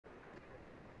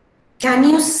Can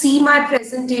you see my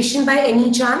presentation by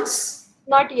any chance?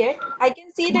 Not yet. I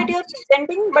can see that you're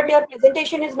presenting, but your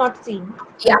presentation is not seen.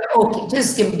 Yeah, okay,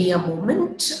 just give me a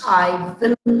moment. I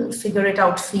will figure it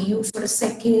out for you for a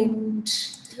second.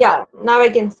 Yeah, now I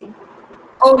can see.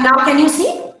 Oh, now can you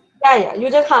see? Yeah, yeah. You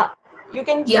just you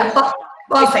can Yeah, like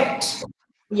perfect.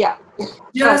 yeah. Okay.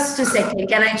 Just a second.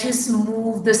 Can I just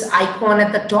move this icon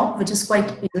at the top, which is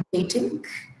quite irritating?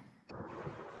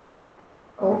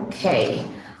 Okay.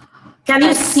 Can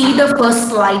you Fine. see the first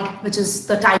slide, which is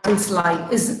the title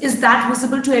slide? Is that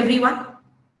visible to everyone?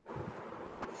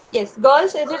 Yes,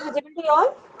 girls, is it visible to you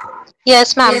all?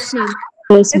 Yes, ma'am. Yes, ma'am.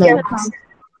 Yes, Yes, ma'am. ma'am.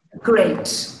 Great.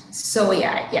 So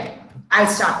yeah, I'll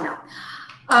start now.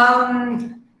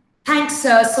 Thanks,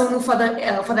 Sonu,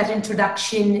 for that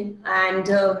introduction, and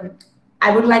I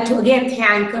would like to again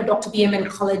thank Dr. BMN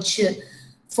College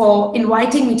for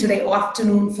inviting me today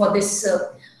afternoon for this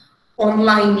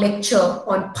online lecture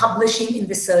on publishing in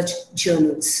research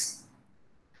journals.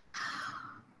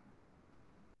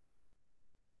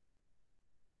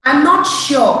 I'm not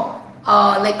sure,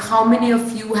 like how many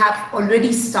of you have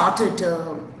already started,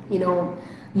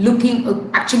 looking,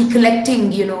 actually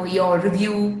collecting, your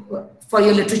review for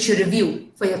your literature review,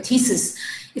 for your thesis.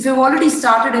 If you've already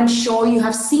started, I'm sure you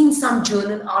have seen some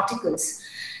journal articles.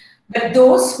 But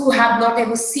those who have not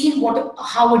ever seen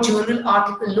how a journal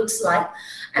article looks like,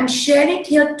 I'm sharing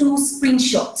here two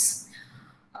screenshots.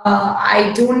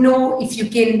 I don't know if you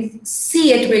can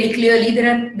see it very clearly.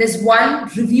 There's one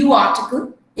review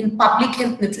article in Public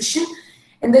Health Nutrition,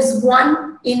 and there's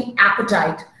one in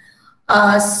Appetite.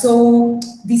 So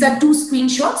these are two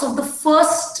screenshots of the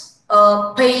first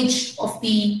page of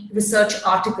the research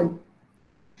article.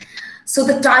 So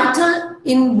the title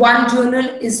in one journal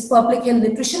is Public Health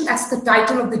Nutrition. That's the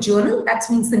title of the journal. That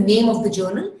means the name of the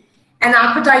journal. And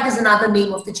Appetite is another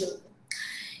name of the journal.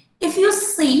 If you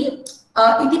see,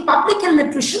 in the Public Health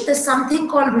Nutrition, there's something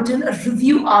called written a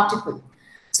review article.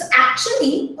 So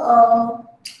actually,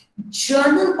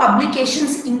 journal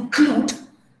publications include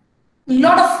a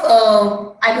lot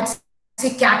of, I would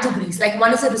say, categories. Like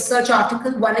one is a research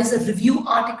article, one is a review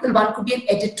article, one could be an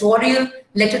editorial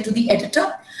letter to the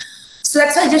editor. So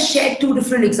that's why I just shared two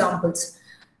different examples.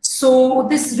 So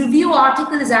this review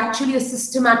article is actually a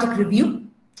systematic review.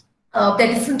 There are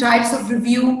different types of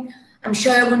review. I'm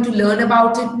sure you're going to learn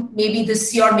about it maybe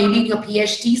this year, maybe in your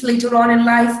PhDs later on in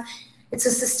life. It's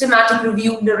a systematic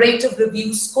review, narrative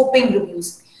review, scoping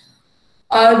reviews.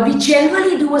 We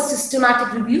generally do a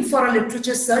systematic review for a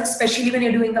literature search, especially when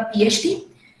you're doing a PhD.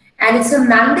 And it's a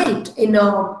mandate,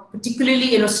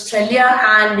 particularly in Australia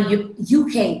and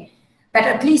UK, that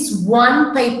at least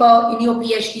one paper in your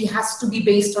PhD has to be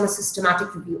based on a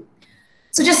systematic review.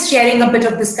 So just sharing a bit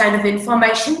of this kind of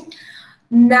information.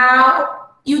 Now,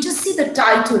 you just see the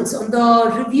titles. On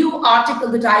the review article,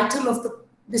 the title of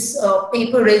this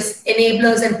paper is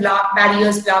Enablers and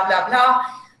Barriers, blah, blah, blah.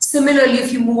 Similarly,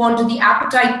 if you move on to the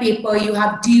Appetite paper, you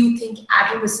have, do you think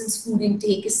adolescents' food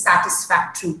intake is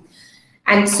satisfactory?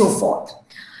 And so forth.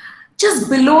 Just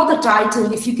below the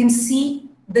title, if you can see,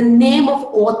 the name of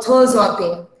authors are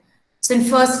there. So in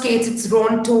first case, it's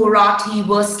Ronto, Rathi,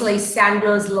 Worsley,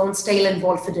 Sanders, Lonsdale, and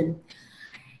Wolfenden.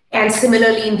 And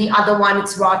similarly, in the other one,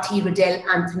 it's Rathi, Riddell,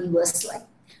 Anthony, Worsley.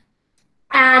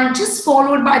 And just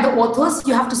followed by the authors,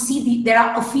 you have to see there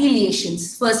are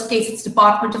affiliations. First case, it's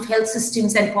Department of Health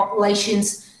Systems and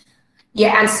Populations.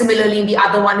 Yeah, and similarly, in the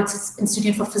other one, it's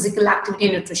Institute for Physical Activity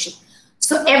and Nutrition.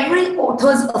 So every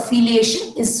author's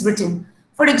affiliation is written.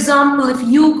 For example, if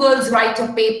you girls write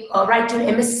a paper, write your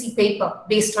MSc paper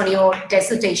based on your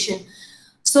dissertation,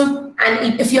 so,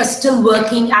 and if you're still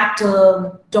working at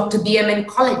Dr. BMN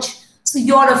College, so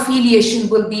your affiliation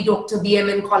will be Dr.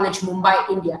 BMN College, Mumbai,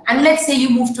 India. And let's say you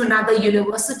move to another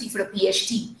university for a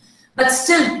PhD, but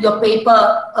still your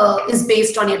paper is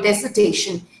based on your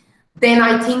dissertation, then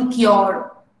I think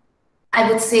I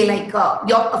would say like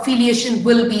your affiliation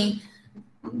will be,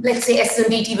 let's say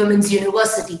SMBT Women's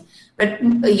University, but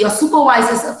your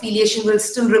supervisor's affiliation will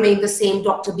still remain the same,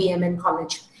 Dr. BMN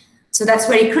College. So that's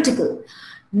very critical.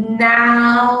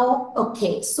 Now,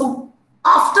 okay, so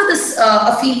after this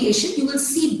affiliation, you will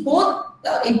see both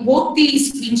in both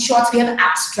these screenshots, we have an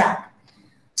abstract.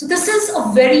 So this is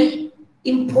a very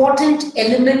important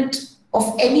element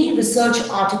of any research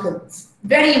article,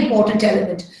 very important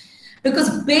element,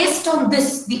 because based on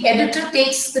this, the editor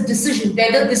takes the decision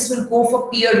whether this will go for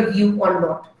peer review or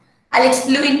not. I'll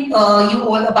explain you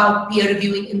all about peer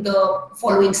reviewing in the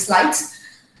following slides.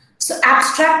 So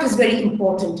abstract is very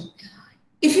important.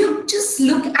 If you just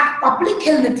look at Public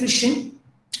Health Nutrition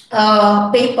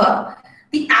paper,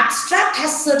 the abstract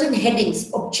has certain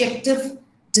headings: objective,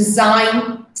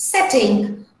 design,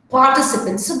 setting,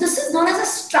 participants. So this is known as a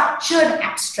structured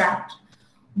abstract.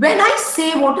 When I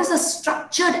say what is a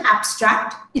structured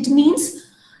abstract, it means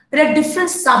there are different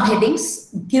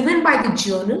subheadings given by the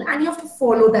journal and you have to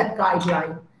follow that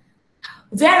guideline.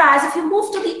 Whereas if you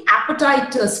move to the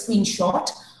appetite screenshot,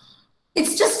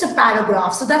 it's just a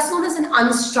paragraph. So that's known as an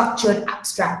unstructured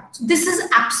abstract. So this is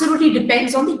absolutely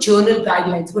depends on the journal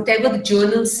guidelines. Whatever the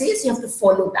journal says, you have to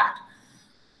follow that.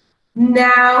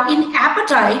 Now in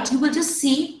appetite, you will just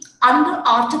see under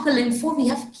article info, we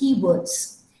have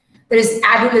keywords. There is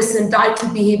adolescent,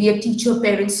 dietary behavior, teacher,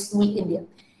 parents, school, India.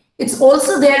 It's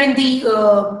also there in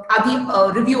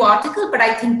the review article, but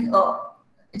I think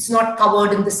it's not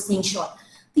covered in the screenshot.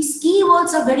 These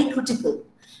keywords are very critical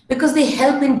because they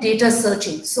help in data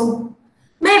searching. So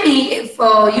maybe if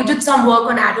you did some work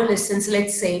on adolescents,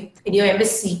 let's say in your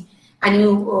MSc, and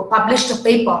you published a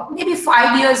paper, maybe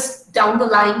 5 years down the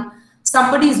line,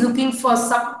 somebody is looking for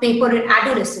some paper in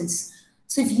adolescence.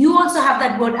 So if you also have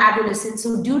that word adolescent,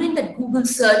 so during that Google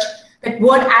search, that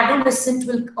word adolescent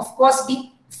will of course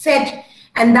be fed,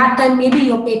 and that time maybe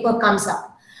your paper comes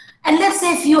up. And let's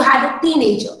say if you had a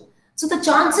teenager, so the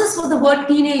chances for the word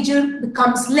teenager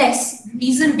becomes less,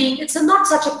 reason being it's not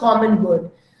such a common word.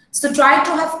 So try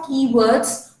to have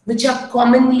keywords which are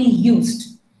commonly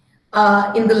used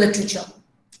in the literature.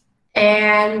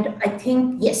 And I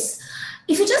think, yes,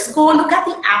 if you just go look at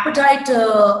the appetite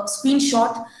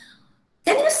screenshot,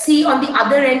 can you see on the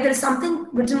other end, there's something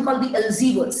written called the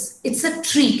Elseviers. It's a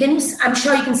tree. Can you? I'm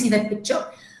sure you can see that picture.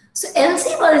 So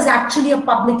Elsevier is actually a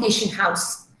publication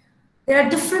house. There are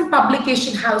different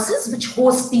publication houses which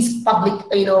host these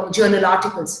public, journal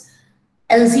articles.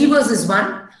 Elsevier is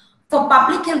one. For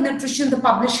public health nutrition, the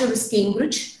publisher is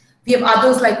Cambridge. We have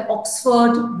others like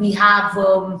Oxford. We have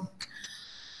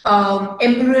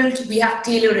Emerald. We have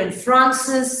Taylor and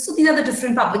Francis. So these are the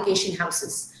different publication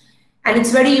houses. And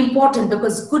it's very important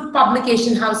because good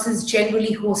publication houses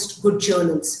generally host good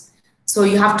journals. So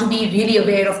you have to be really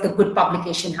aware of the good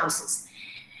publication houses.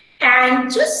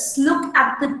 And just look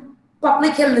at the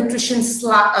public health nutrition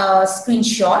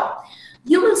screenshot.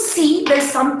 You will see there's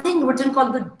something written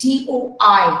called the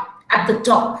DOI at the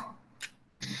top.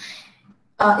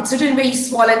 It's written very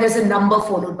small and there's a number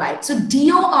followed by it. So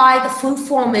DOI, the full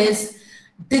form is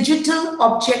Digital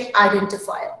Object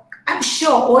Identifier. I'm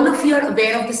sure all of you are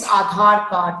aware of this Aadhaar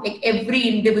card. Like every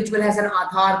individual has an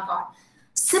Aadhaar card.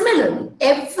 Similarly,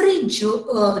 every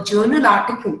journal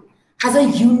article has a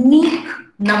unique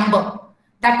number.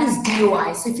 That is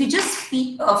DOI. So if you just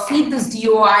feed this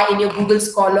DOI in your Google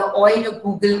Scholar or in your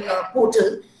Google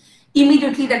portal,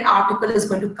 immediately that article is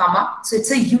going to come up. So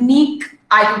it's a unique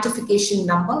identification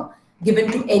number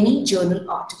given to any journal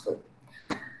article.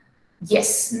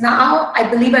 Yes, now I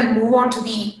believe I'll move on to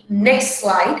the next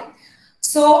slide.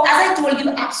 So as I told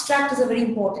you, abstract is a very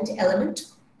important element.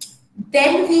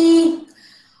 Then we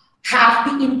have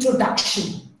the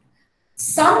introduction.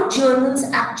 Some journals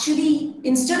actually,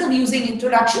 instead of using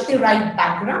introduction, they write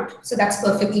background. So that's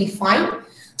perfectly fine.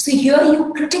 So here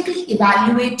you critically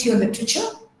evaluate your literature,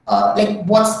 like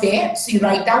what's there. So you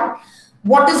write down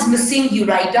what is missing, you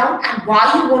write down, and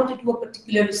why you want to do a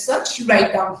particular research, you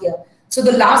write down here. So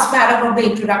the last paragraph of the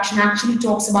introduction actually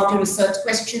talks about your research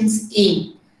questions,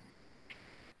 aim.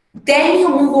 Then you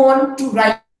move on to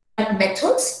write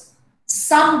methods.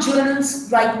 Some journals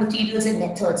write materials and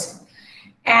methods.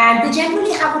 And they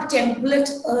generally have a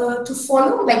template to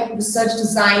follow, like research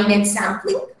design and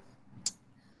sampling.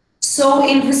 So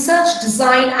in research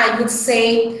design, I would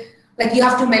say, like you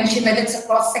have to mention whether it's a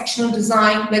cross-sectional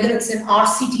design, whether it's an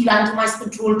RCT, randomized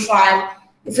controlled trial.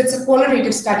 If it's a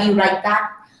qualitative study, you write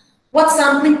that. What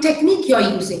sampling technique you're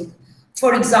using.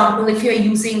 For example, if you're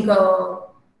using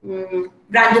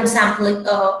random sampling,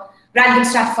 random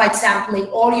stratified sampling,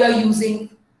 or you're using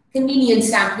convenience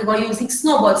sampling, or you're using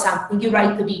snowball sampling, you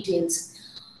write the details.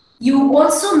 You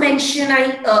also mention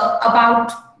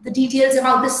about the details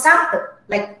about the sample,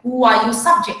 like who are your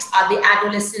subjects? Are they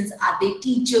adolescents? Are they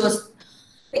teachers?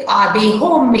 Are they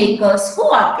homemakers? Who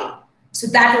are they? So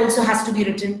that also has to be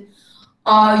written.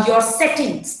 Your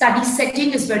setting, study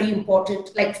setting is very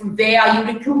important, like from where are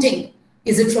you recruiting?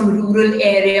 Is it from rural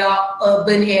area,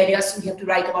 urban area? So you have to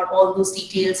write about all those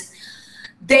details.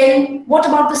 Then what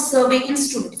about the survey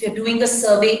instrument? If you're doing a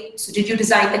survey, so did you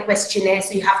design the questionnaire?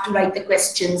 So you have to write the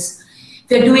questions.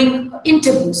 If you're doing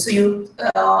interviews, so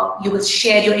you will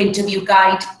share your interview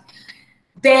guide.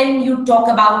 Then you talk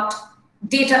about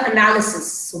data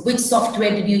analysis. So which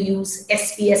software did you use?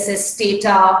 SPSS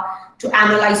data to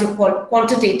analyze your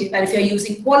quantitative. And if you're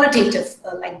using qualitative,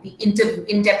 like the interview,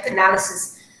 in-depth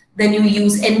analysis, then you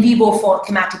use NVivo for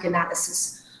thematic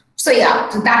analysis. So yeah,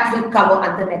 so that will cover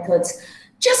other methods.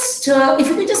 Just if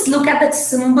you can just look at that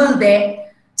symbol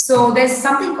there. So there's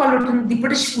something called written the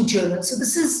British Food Journal. So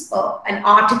this is an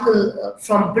article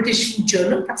from British Food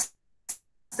Journal. That's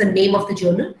the name of the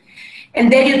journal.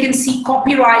 And there you can see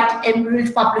copyright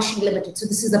Emerald Publishing Limited. So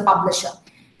this is the publisher.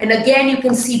 And again, you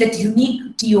can see that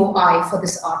unique DOI for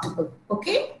this article.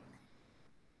 Okay.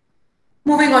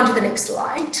 Moving on to the next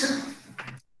slide.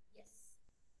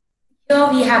 Here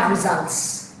we have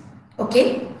results.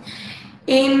 Okay.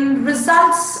 In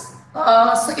results,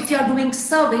 so if you are doing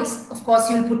surveys, of course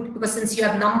you'll put, because since you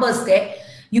have numbers there,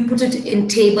 you put it in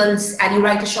tables and you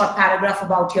write a short paragraph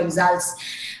about your results.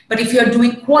 But if you're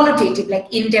doing qualitative, like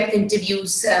in-depth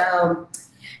interviews,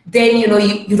 then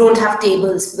you don't have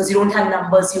tables because you don't have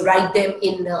numbers. You write them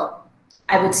in,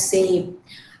 I would say,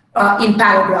 in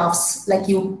paragraphs, like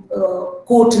you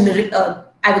quote,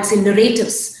 I would say,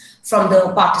 narratives from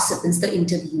the participants, the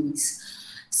interviewees.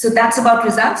 So that's about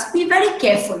results. Be very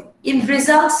careful. In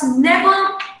results,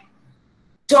 never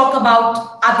talk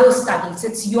about other studies.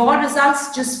 It's your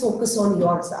results, just focus on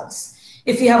your results.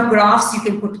 If you have graphs, you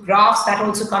can put graphs. That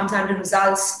also comes under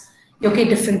results. Okay,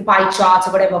 different pie charts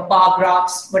or whatever, bar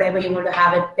graphs, whatever you want to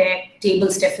have it there.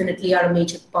 Tables definitely are a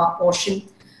major portion.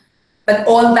 But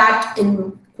all that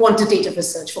in quantitative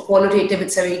research. For qualitative,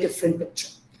 it's a very different picture.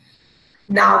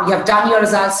 Now you have done your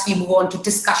results, we move on to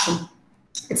discussion.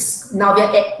 Now we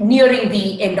are nearing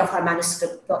the end of our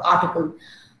manuscript, the article.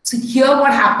 So here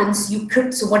what happens,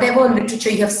 so whatever literature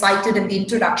you have cited in the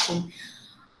introduction,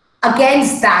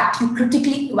 against that, you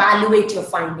critically evaluate your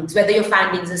findings, whether your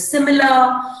findings are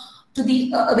similar to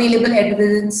the available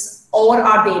evidence or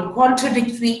are they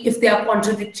contradictory. If they are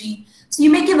contradictory, so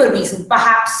you may give a reason.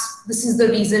 Perhaps this is the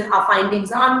reason our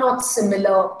findings are not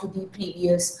similar to the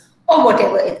previous or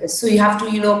whatever it is. So you have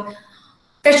to,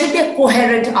 there should be a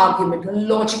coherent argument, a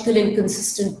logical and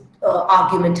consistent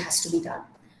argument has to be done.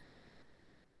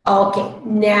 Okay,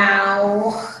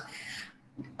 now,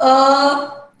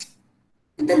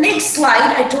 in the next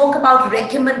slide, I talk about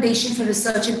recommendation for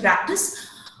research and practice.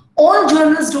 All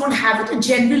journals don't have it, and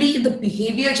generally in the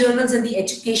behavior journals and the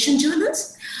education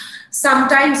journals.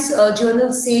 Sometimes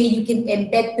journals say you can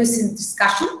embed this in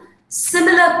discussion.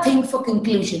 Similar thing for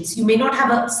conclusions. You may not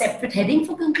have a separate heading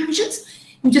for conclusions.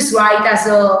 You just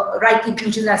write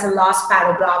conclusions as a last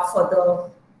paragraph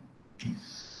for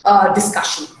the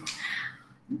discussion.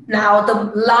 Now,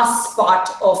 the last part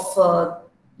of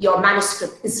your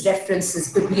manuscript is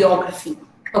references, bibliography.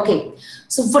 Okay,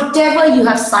 so whatever you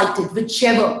have cited,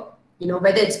 whichever,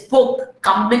 whether it's book,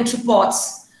 government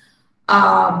reports,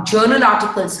 journal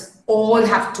articles, all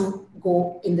have to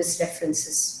go in this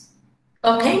references.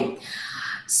 Okay,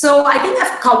 so I think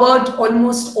I've covered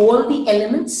almost all the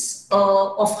elements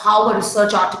of how a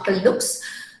research article looks.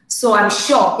 So I'm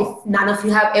sure if none of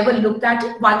you have ever looked at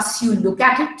it, once you look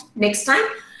at it next time,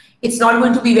 it's not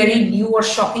going to be very new or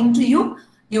shocking to you.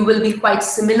 You will be quite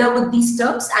similar with these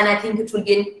terms, and I think it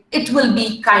will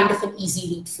be kind of an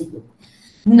easy read for you.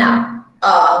 Now,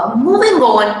 moving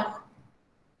on,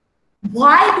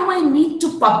 why do I need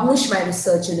to publish my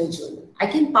research in a journal? I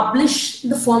can publish in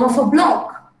the form of a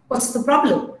blog. What's the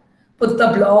problem? Put the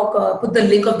blog, put the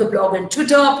link of the blog in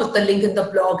Twitter, put the link in the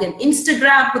blog in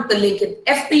Instagram, put the link in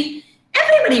FB.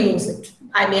 Everybody knows it.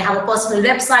 I may have a personal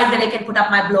website that I can put up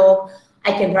my blog.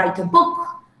 I can write a book.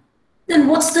 Then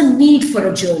what's the need for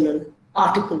a journal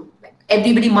article? Like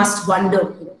everybody must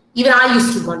wonder. Even I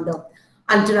used to wonder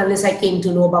until unless I came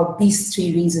to know about these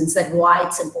three reasons that why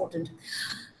it's important.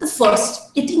 The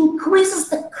first, it increases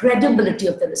the credibility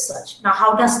of the research. Now,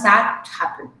 how does that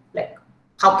happen? Like,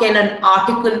 how can an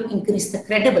article increase the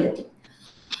credibility?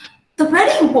 The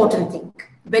very important thing,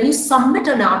 when you submit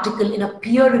an article in a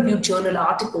peer-reviewed journal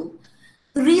article,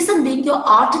 the reason being your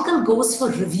article goes for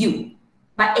review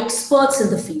by experts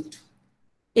in the field,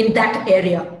 in that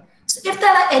area. So if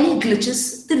there are any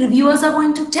glitches, the reviewers are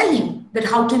going to tell you that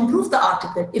how to improve the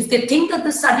article. If they think that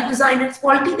the study design is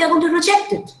faulty, they're going to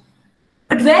reject it.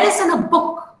 But whereas in a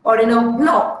book or in a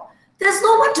blog, there's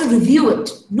no one to review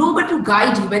it, nobody to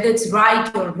guide you, whether it's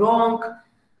right or wrong.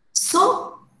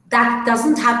 So that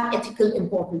doesn't have ethical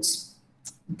importance.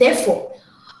 Therefore,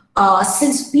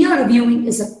 since peer reviewing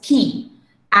is a key,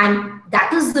 and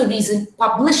that is the reason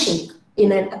publishing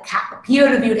in a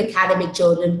peer-reviewed academic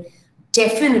journal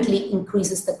definitely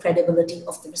increases the credibility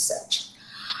of the research.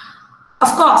 Of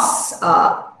course,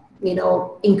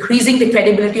 increasing the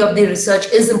credibility of the research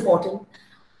is important,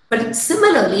 but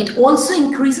similarly, it also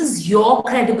increases your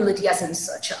credibility as a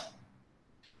researcher,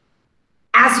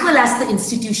 as well as the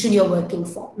institution you're working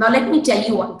for. Now, let me tell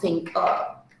you one thing.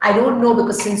 I don't know,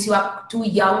 because since you are too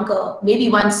young, maybe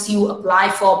once you apply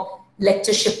for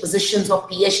lectureship positions or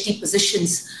PhD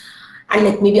positions, and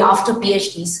like maybe after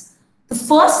PhDs, the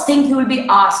first thing you will be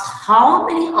asked, how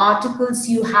many articles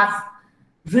you have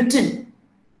written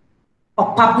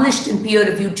or published in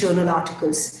peer-reviewed journal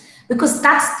articles, because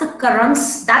that's the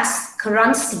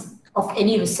currency of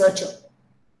any researcher.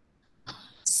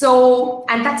 So,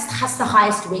 and that has the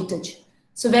highest weightage.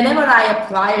 So whenever I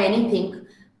apply anything,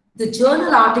 the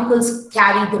journal articles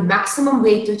carry the maximum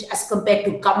weightage as compared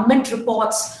to government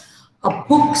reports,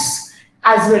 books,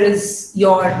 as well as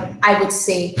your, I would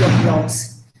say, your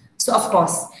blogs. So of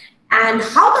course, and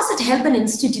how does it help an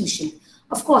institution?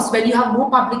 Of course, when you have more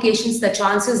publications, the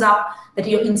chances are that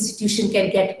your institution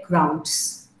can get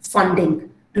grants,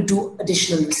 funding to do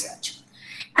additional research.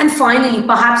 And finally,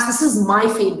 perhaps this is my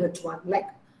favorite one, like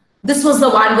this was the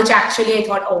one which actually I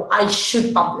thought, oh, I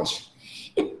should publish.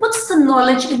 It puts the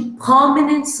knowledge in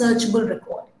permanent searchable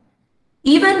record.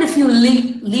 Even if you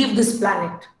leave this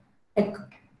planet, like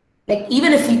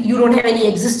even if you don't have any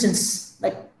existence,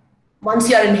 like once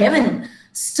you're in heaven,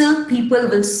 still people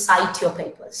will cite your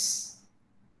papers.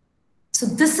 So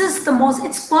this is the most,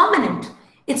 it's permanent,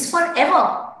 it's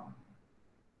forever.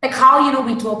 Like how, you know,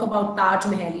 we talk about Taj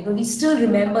Mahal, you know, we still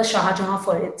remember Shah Jahan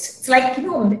for it. It's like, you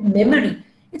know, memory.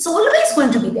 It's always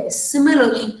going to be there.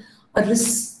 Similarly,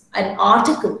 an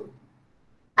article,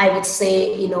 I would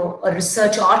say, you know, a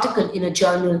research article in a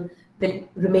journal will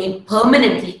remain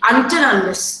permanently until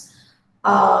unless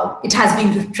it has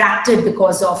been retracted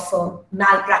because of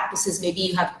malpractices. Maybe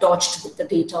you have dodged with the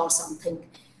data or something.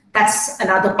 That's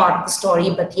another part of the story.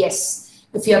 But yes,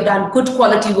 if you have done good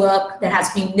quality work, there has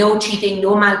been no cheating,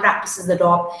 no malpractices at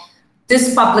all,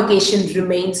 this publication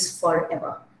remains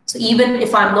forever. So even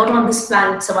if I'm not on this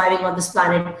planet, surviving on this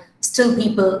planet, still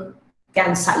people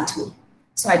can cite me.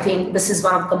 So I think this is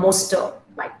one of the most,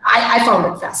 I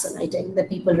found it fascinating, that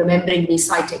people remembering me,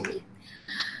 citing me.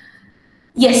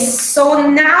 Yes, so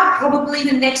now probably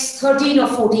the next 13 or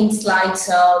 14 slides,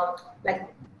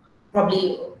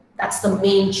 probably that's the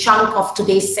main chunk of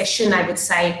today's session, I would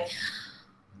say.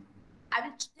 I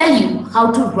will tell you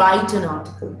how to write an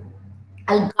article.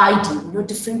 I'll guide you, you know,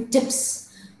 different tips.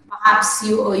 Perhaps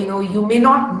you may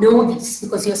not know these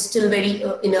because you're still very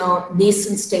in a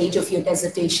nascent stage of your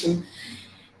dissertation.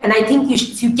 And I think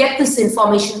if you get this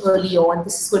information early on,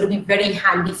 this is going to be very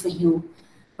handy for you.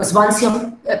 Because once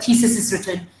your thesis is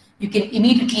written, you can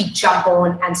immediately jump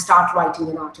on and start writing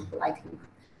an article, I think.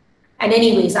 And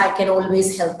anyways, I can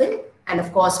always help it. And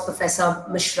of course, Professor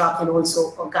Mishra can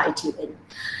also guide you in.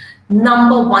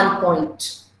 Number 1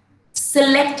 point,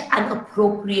 select an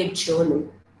appropriate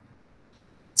journal.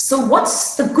 So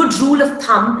what's the good rule of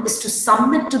thumb is to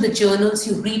submit to the journals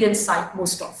you read and cite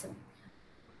most often.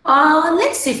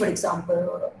 Let's say, for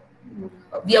example,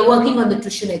 we are working on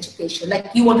nutrition education, like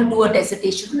you want to do a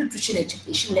dissertation on nutrition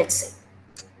education, let's say.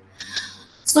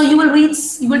 So you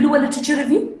will do a literature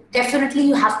review. Definitely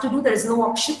you have to do, there is no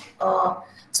option.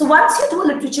 So once you do a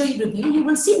literature review, you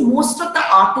will see most of the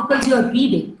articles you are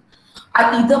reading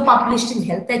are either published in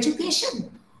health education,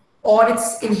 or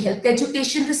it's in health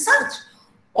education research,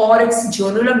 or it's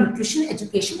Journal of Nutrition,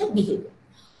 Education and Behavior.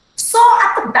 So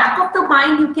at the back of the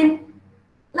mind, you can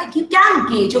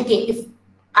gauge, okay, if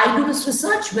I do this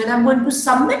research, when I'm going to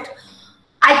submit,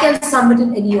 I can submit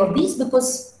in any of these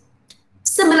because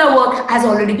similar work has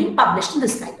already been published in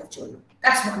this kind of journal.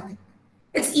 That's one thing.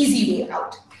 It's easy way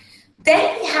out.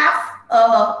 Then we have,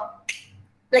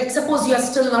 suppose you are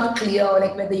still not clear,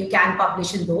 like whether you can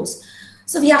publish in those.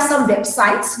 So we have some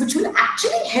websites which will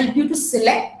actually help you to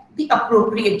select the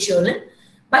appropriate journal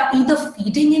by either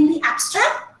feeding in the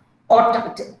abstract or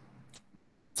title.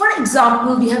 For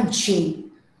example, we have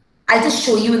Jane. I'll just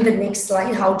show you in the next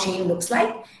slide how Jane looks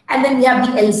like. And then we have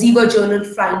the Elsevier journal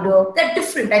finder. They're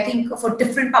different. I think for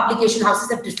different publication houses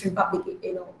have different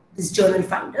these journal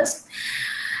finders.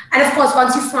 And of course,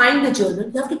 once you find the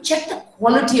journal, you have to check the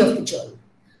quality of the journal.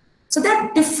 So there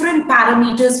are different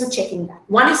parameters for checking that.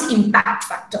 One is impact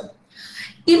factor.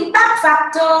 Impact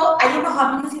factor, I don't know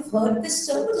how many of you have heard this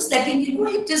term, but just letting you know,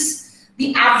 it is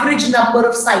the average number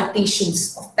of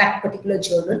citations of that particular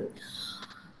journal.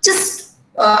 Just,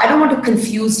 I don't want to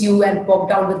confuse you and bog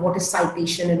down with what is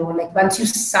citation and all. Like once you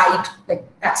cite, like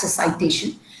that's a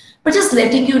citation. But just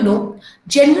letting you know,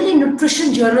 generally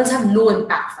nutrition journals have low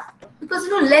impact factor because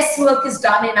less work is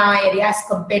done in our area as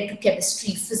compared to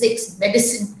chemistry, physics,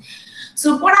 medicine.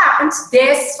 So what happens,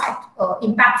 their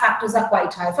impact factors are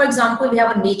quite high. For example, we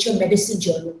have a Nature Medicine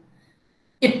journal.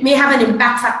 It may have an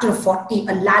impact factor of 40.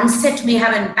 A Lancet may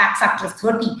have an impact factor of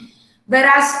 30.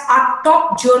 Whereas our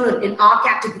top journal in our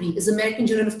category is American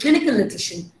Journal of Clinical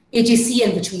Nutrition,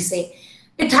 AJCN, which we say.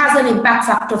 It has an impact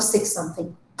factor of 6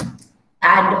 something.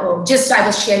 And just I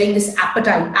was sharing this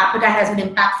appetite. Appetite has an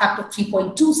impact factor of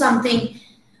 3.2 something.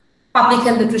 Public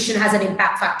health nutrition has an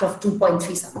impact factor of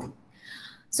 2.3 something.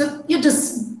 So you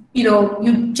just,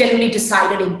 you generally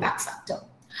decide an impact factor.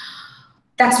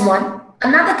 That's one.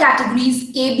 Another category is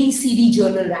A, B, C, D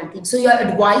journal ranking. So you're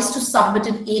advised to submit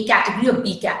an A category or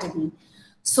B category.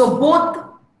 So both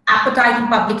appetite and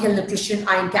public health nutrition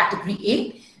are in category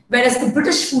A, whereas the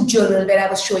British Food Journal, where I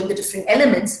was showing the different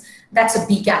elements, that's a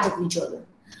B category journal.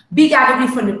 B category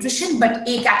for nutrition, but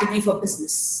A category for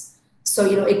business. So,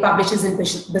 it publishes in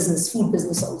business, food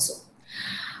business also.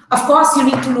 Of course, you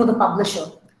need to know the publisher.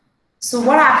 So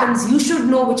what happens, you should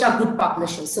know which are good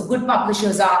publishers. So good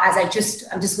publishers are, I'm just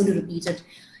going to repeat it,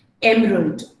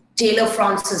 Emerald, Taylor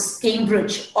Francis,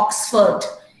 Cambridge, Oxford,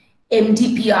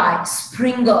 MDPI,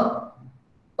 Springer,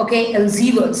 okay,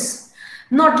 Elseviers.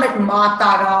 Not like Ma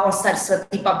Tara or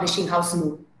Saraswati Publishing House,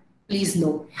 no. Please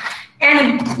no.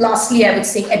 And lastly, I would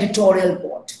say editorial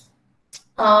board.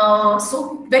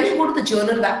 So when you go to the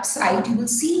journal website, you will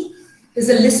see there's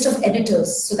a list of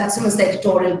editors. So that's known as the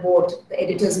editorial board. The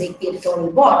editors make the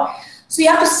editorial board. So you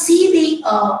have to see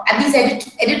and these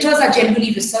editors are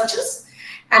generally researchers,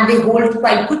 and they hold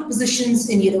quite good positions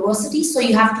in universities. So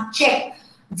you have to check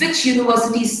which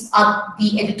universities are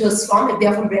the editors from. If they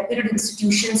are from reputed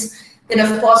institutions, then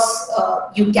of course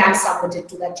you can submit it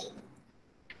to that journal.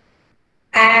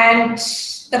 And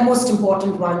the most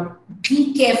important one,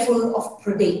 be careful of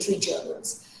predatory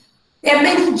journals. There are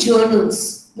many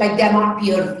journals, like they are not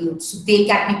peer reviewed, so they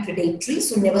can be predatory,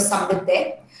 so never submit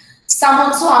there. Some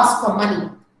also ask for money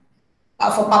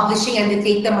for publishing, and they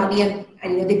take the money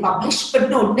and they publish, but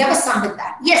no, never submit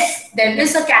that. Yes, there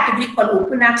is a category called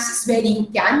open access where you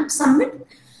can submit,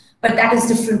 but that is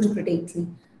different to predatory.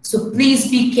 So please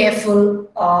be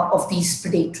careful of these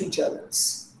predatory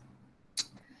journals.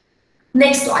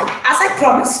 Next slide. As I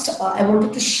promised, I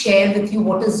wanted to share with you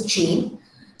what is JANE.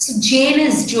 So JANE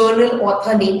is Journal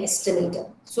Author Name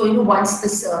Estimator. So, once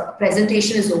this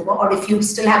presentation is over, or if you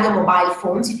still have your mobile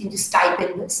phones, you can just type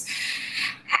in this.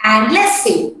 And let's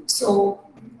say, so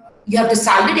you have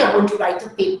decided you're going to write a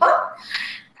paper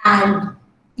and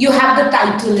you have the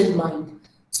title in mind.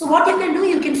 So what you can do,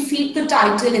 you can feed the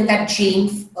title in that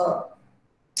JANE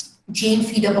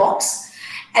feeder box.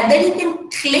 And then you can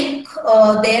click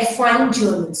there, find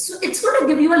journals. So it's going to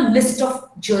give you a list of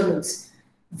journals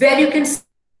where you can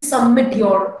submit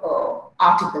your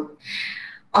article.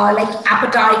 Like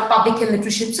appetite, public health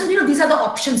nutrition. So, these are the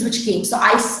options which came. So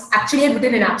I actually had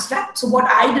written an abstract. So what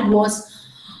I did was,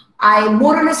 I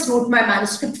more or less wrote my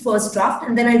manuscript first draft,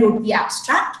 and then I wrote the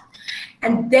abstract.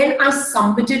 And then I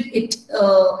submitted it,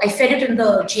 I fed it in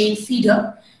the JANE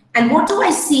feeder. And what do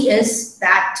I see is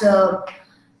that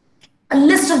a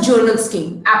list of journals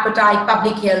came, appetite,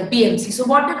 public health, BMC. So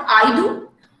what did I do?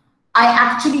 I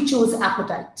actually chose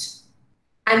appetite.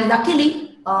 And luckily,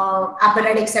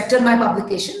 Appetite accepted my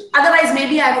publication. Otherwise,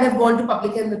 maybe I would have gone to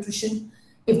public health nutrition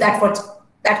if that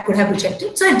could have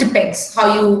rejected. So it depends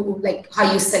how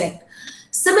you select.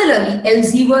 Similarly,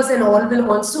 Elseviers and all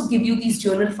will also give you these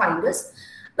journal finders.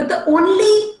 But the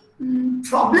only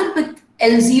problem with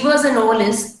Elseviers and all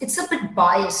is it's a bit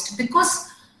biased, because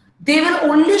they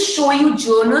will only show you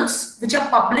journals which are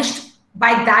published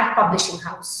by that publishing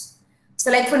house.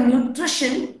 So like for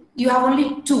nutrition, you have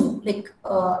only two, like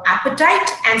Appetite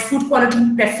and Food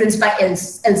Quality Preference by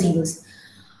Elseviers.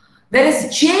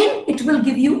 Whereas JANE, it will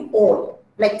give you all,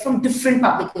 like from different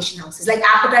publication houses. Like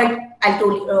Appetite, I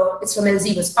told you, it's from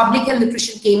Elseviers. Public Health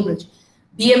Nutrition, Cambridge.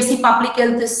 BMC Public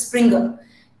Health is Springer.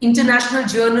 International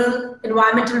Journal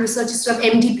Environmental Research is from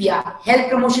MDPI. Health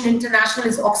Promotion International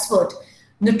is Oxford.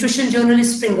 Nutrition Journal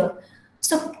is Springer.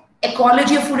 So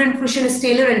Ecology of Food and Nutrition is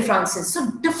Taylor and Francis.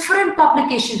 So different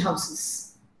publication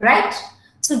houses, right?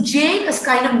 So JANE is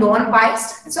kind of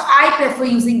non-biased. So I prefer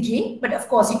using JANE, but of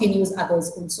course you can use others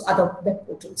also, other web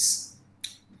portals.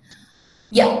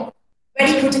 Yeah,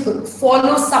 very critical.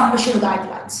 Follow submission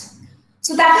guidelines.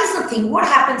 So that is the thing. What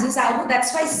happens is,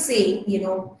 that's why I say,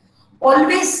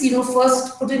 always,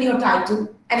 first put in your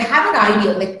title and have an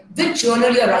idea, like which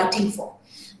journal you're writing for.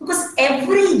 Because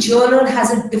every journal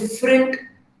has a different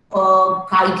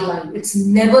guideline. It's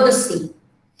never the same.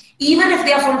 Even if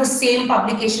they are from the same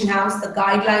publication house, the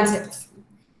guidelines are different.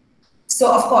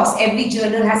 So of course, every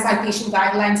journal has citation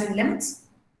guidelines and limits.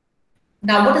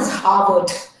 Now, what is Harvard?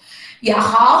 Yeah,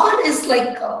 Harvard is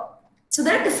like, so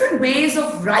there are different ways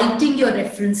of writing your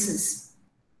references.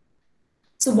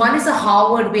 So one is a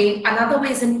Harvard way, another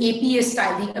way is an APA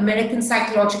style, the American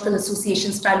Psychological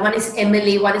Association style. One is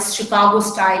MLA, one is Chicago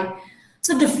style.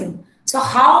 So different. So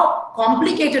how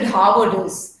complicated Harvard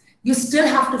is, You still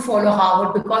have to follow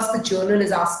Harvard because the journal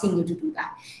is asking you to do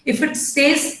that. If it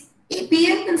says APA,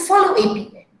 then follow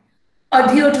APA.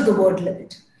 Adhere to the word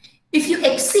limit. If you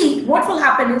exceed, what will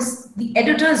happen is the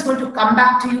editor is going to come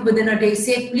back to you within a day,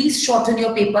 say, please shorten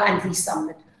your paper and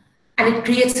resubmit. And it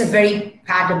creates a very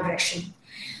bad impression.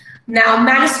 Now,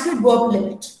 manuscript word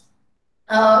limit.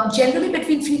 Generally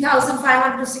between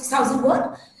 3,500 to 6,000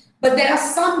 words. But there are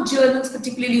some journals,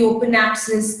 particularly open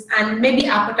access and maybe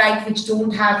Appetite, which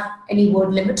don't have any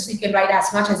word limit. So you can write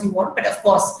as much as you want. But of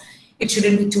course, it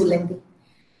shouldn't be too lengthy.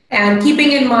 And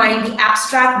keeping in mind, the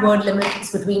abstract word limit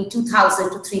is between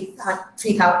 2,000 to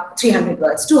 300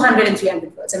 words, 200 and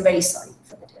 300 words. I'm very sorry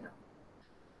for that.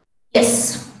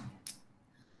 Yes.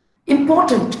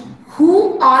 Important.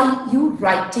 Who are you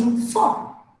writing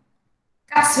for?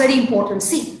 That's very important.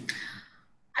 See,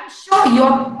 I'm sure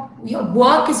your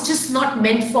work is just not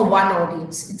meant for one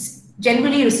audience. It's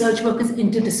generally research work is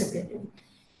interdisciplinary.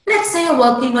 Let's say you're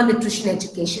working on nutrition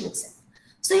education itself.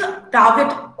 So your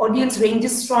target audience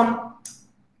ranges from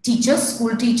teachers,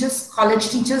 school teachers, college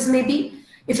teachers maybe.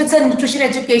 If it's a nutrition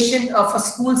education for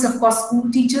schools, of course, school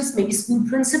teachers, maybe school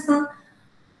principal.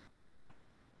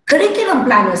 Curriculum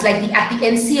planners like at the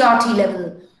NCRT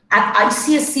level, at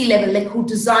ICSC level, like who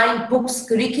design books,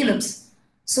 curriculums.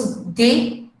 So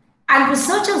they, and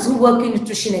researchers who work in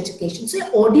nutrition education. So your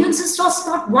audience is just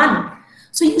not one.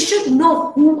 So you should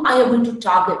know who are you going to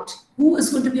target, who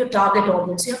is going to be your target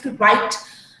audience. You have to write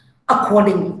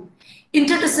accordingly.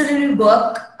 Interdisciplinary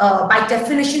work, by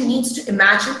definition, needs to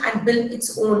imagine and build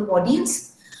its own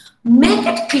audience. Make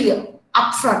it clear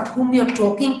upfront whom you're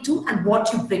talking to and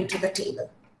what you bring to the table.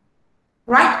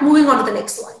 Right, moving on to the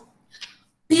next slide.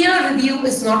 Peer review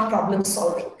is not problem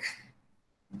solving.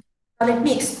 Now let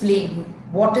me explain you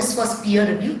what is first peer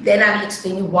review, then I will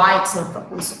explain you why it's not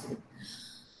problem solving.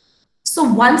 So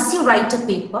once you write a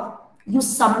paper, you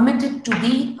submit it to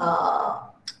the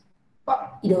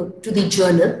to the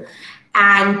journal,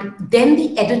 and then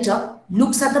the editor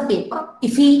looks at the paper.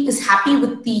 If he is happy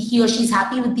with he or she is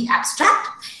happy with the abstract,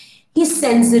 he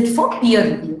sends it for peer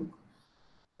review.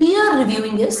 Peer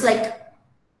reviewing is like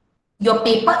your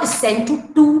paper is sent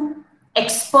to two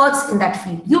experts in that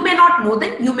field. You may not know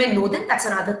them, you may know them, that's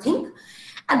another thing.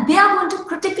 And they are going to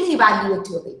critically evaluate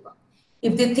your paper.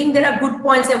 If they think there are good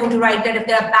points, they're going to write that. If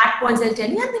there are bad points, they'll tell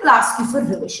you, and they'll ask you for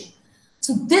revision.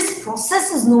 So this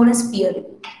process is known as peer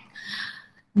review.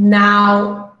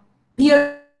 Now,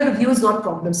 peer review is not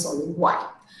problem solving. Why?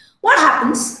 What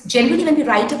happens generally when we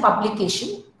write a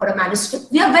publication or a manuscript,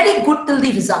 we are very good till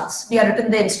the results. We are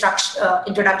written the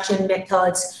introduction,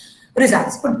 methods,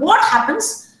 results. But what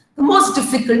happens? The most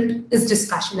difficult is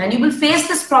discussion. And you will face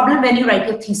this problem when you write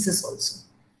your thesis also.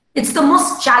 It's the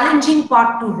most challenging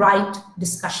part to write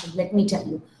discussion, let me tell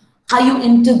you. How you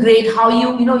integrate, how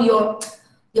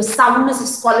your soundness of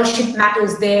scholarship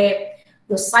matters there,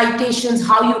 your citations,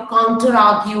 how you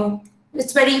counter-argue.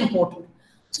 It's very important.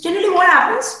 So generally what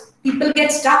happens? People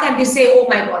get stuck and they say, oh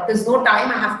my God, there's no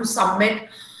time, I have to submit.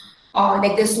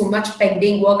 Like there's so much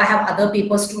pending work, I have other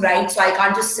papers to write, so I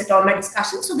can't just sit on my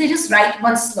discussion. So they just write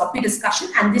one sloppy discussion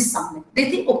and they submit. They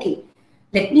think, okay,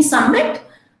 let me submit.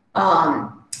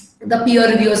 The peer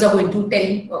reviewers are going to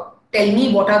tell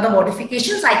me what are the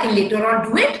modifications. I can later on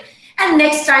do it. And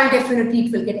next time, definitely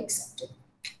it will get accepted.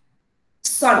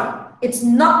 Sorry, it's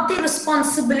not the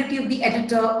responsibility of the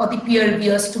editor or the peer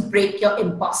reviewers to break your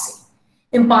impasse.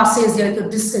 Impasse is like your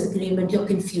disagreement, your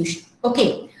confusion.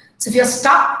 Okay, so if you're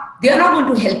stuck, they are not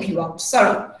going to help you out.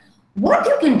 Sorry. What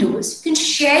you can do is you can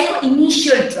share your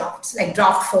initial drafts, like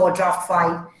draft 4, draft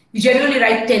 5. You generally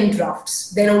write 10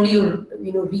 drafts, then only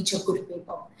you'll reach a good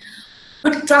paper.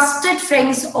 But trusted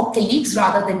friends or colleagues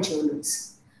rather than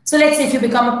journals. So let's say if you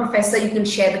become a professor, you can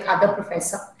share with other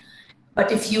professor.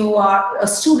 But if you are a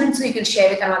student, so you can share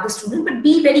with another student, but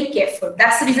be very careful.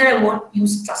 That's the reason I won't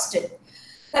use trusted.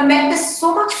 There's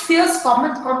so much fierce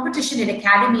competition in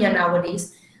academia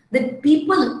nowadays that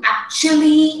people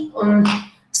actually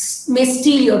may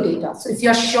steal your data. So if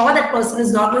you're sure that person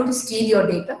is not going to steal your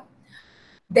data,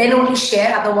 then only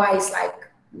share. Otherwise,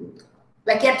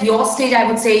 like at your stage, I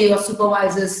would say your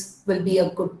supervisors will be a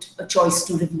good choice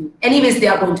to review. Anyways, they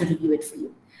are going to review it for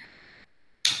you.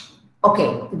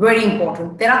 Okay, very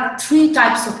important. There are 3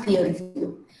 types of peer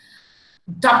review.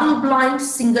 Double blind,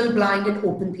 single blind, and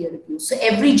open peer review. So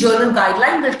every journal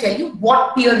guideline will tell you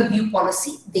what peer review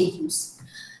policy they use.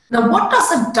 Now, what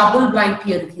does a double blind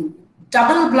peer review mean?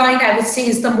 Double blind, I would say,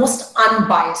 is the most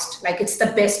unbiased. Like it's the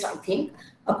best, I think,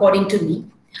 according to me.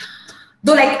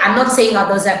 Though, like, I'm not saying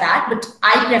others are bad, but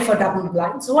I prefer double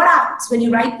blind. So what happens when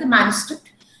you write the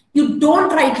manuscript? You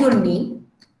don't write your name.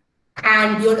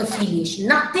 and your affiliation.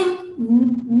 Nothing,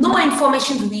 no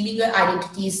information revealing your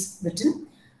identity is written,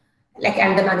 like,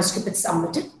 and the manuscript is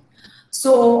submitted.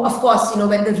 So of course,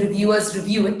 when the reviewers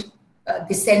review it,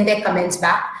 they send their comments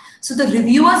back. So the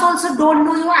reviewers also don't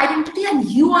know your identity, and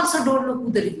you also don't know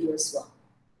who the reviewers were.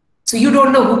 So you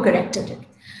don't know who corrected it.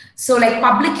 So like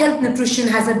public health nutrition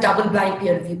has a double-blind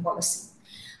peer review policy.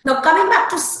 Now coming back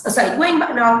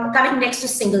to, coming next to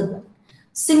single blind.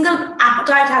 Single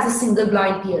appetite has a single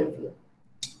blind peer review.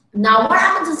 Now what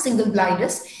happens in single blind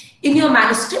is, in your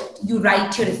manuscript, you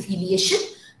write your affiliation,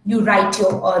 you write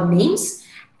your names,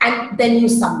 and then you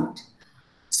submit.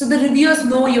 So the reviewers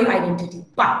know your identity,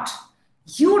 but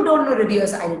you don't know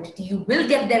reviewers' identity. You will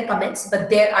get their comments, but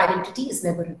their identity is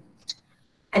never revealed.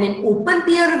 And in open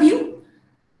peer review,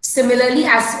 similarly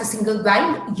as a single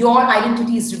blind, your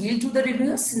identity is revealed to the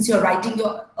reviewers since you're writing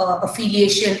your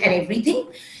affiliation and everything.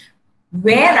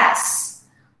 Whereas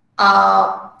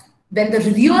when the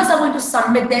reviewers are going to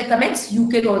submit their comments, you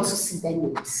can also see their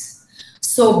names.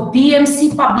 So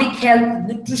BMC Public Health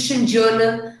Nutrition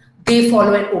Journal, they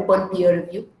follow an open peer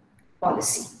review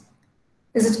policy.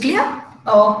 Is it clear?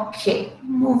 Okay,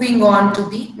 moving on to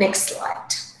the next slide.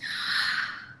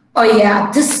 Oh yeah,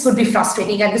 this could be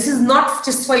frustrating, and this is not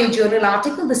just for your journal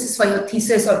article, this is for your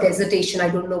thesis or dissertation. I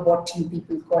don't know what you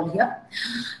people call here.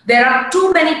 There are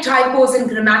too many typos and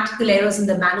grammatical errors in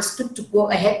the manuscript to go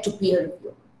ahead to peer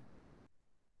review.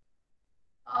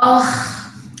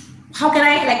 How can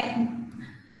I,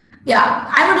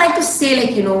 I would like to say,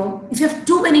 if you have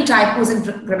too many typos and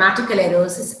grammatical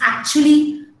errors, it's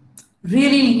actually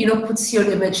really, puts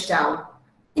your image down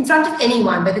in front of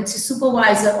anyone, whether it's a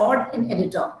supervisor or an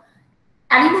editor.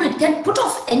 And it can put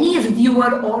off any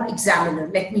reviewer or examiner,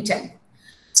 let me tell you.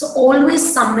 So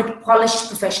always submit polished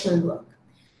professional work.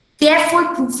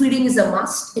 Careful proofreading is a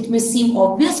must. It may seem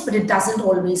obvious, but it doesn't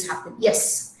always happen.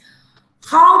 Yes.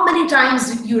 How many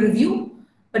times did you review?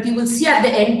 But you will see at the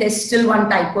end, there's still one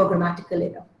typo or grammatical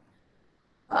error.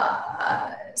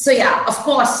 So yeah, of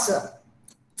course,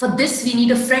 for this, we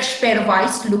need a fresh pair of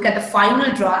eyes to look at the final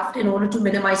draft in order to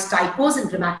minimize typos and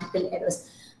grammatical errors.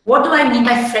 What do I mean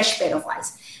by fresh pair of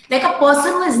eyes? Like a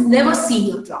person who has never seen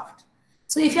your draft.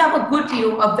 So if you have a good,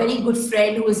 a very good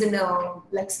friend who is in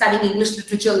studying English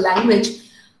literature language,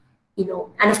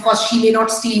 and of course she may not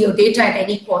steal your data at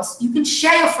any cost, you can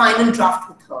share your final draft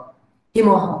with her, him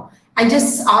or her, and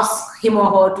just ask him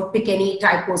or her to pick any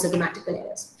typos or grammatical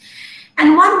errors.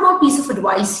 And one more piece of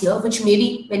advice here, which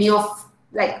maybe many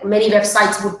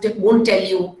websites won't tell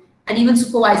you, and even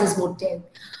supervisors won't tell.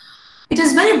 It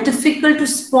is very difficult to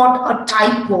spot a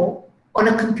typo on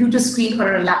a computer screen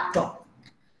or a laptop.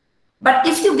 But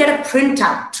if you get a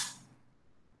printout,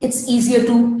 it's easier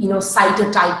to cite a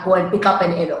typo and pick up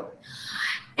an error.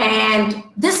 And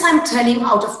this I'm telling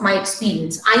out of my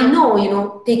experience. I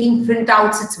know, taking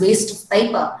printouts, it's waste of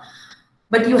paper,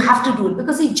 but you have to do it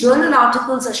because the journal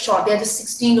articles are short. They're just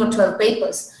 16 or 12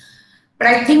 papers. But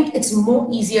I think it's more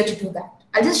easier to do that.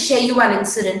 I'll just share you one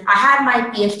incident. I had my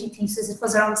PhD thesis. It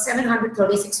was around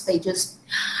 736 pages.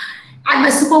 And my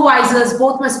supervisors,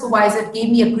 both my supervisors gave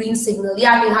me a green signal.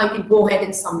 Yeah, Neha, you can go ahead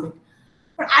and submit.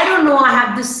 But I don't know, I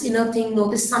have this thing,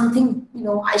 there's something,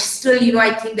 I still,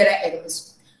 I think there are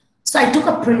errors. So I took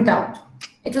a printout.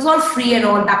 It was all free and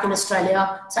all back in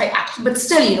Australia. So but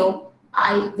still,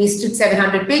 I wasted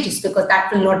 700 pages because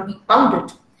that will not be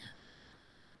bounded.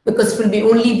 Because it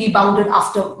will only be bounded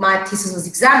after my thesis was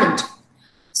examined.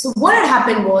 So what had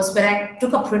happened was when I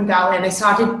took a printout and I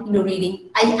started reading,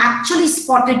 I actually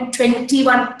spotted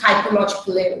 21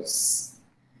 typological errors.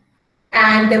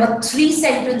 And there were 3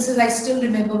 sentences I still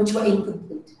remember which were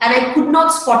incomplete. And I could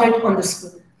not spot it on the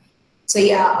screen. So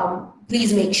yeah,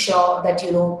 please make sure that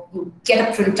you get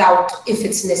a printout if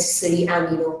it's necessary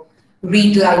and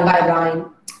read line by line.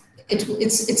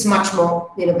 It's much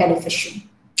more beneficial.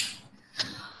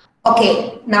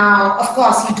 Okay, now, of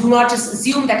course, you do not just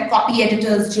assume that copy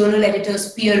editors, journal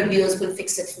editors, peer reviewers will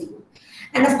fix it for you.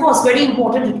 And of course, very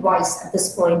important advice at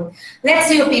this point. Let's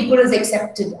say your paper is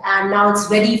accepted and now it's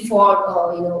ready for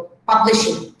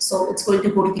publishing. So it's going to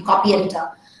go to the copy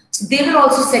editor. So they will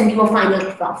also send you a final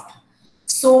draft.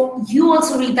 So you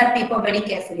also read that paper very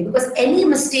carefully because any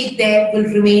mistake there will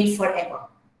remain forever.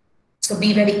 So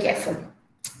be very careful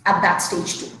at that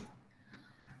stage too.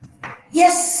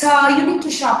 Yes, you need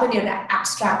to sharpen your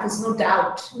abstract, there's no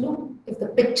doubt.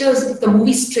 If the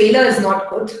movie's trailer is not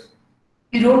good,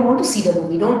 you don't want to see the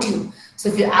movie, don't you? So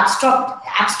if your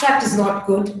abstract is not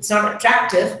good, it's not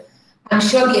attractive, I'm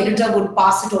sure the editor would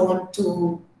pass it on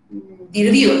to the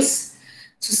reviewers.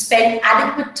 So spend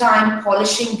adequate time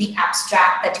polishing the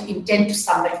abstract that you intend to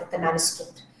submit with the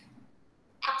manuscript.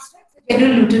 Abstracts are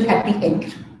derelited at the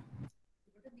end.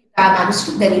 Entire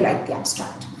manuscript, then you write the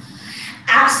abstract.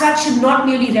 Abstract should not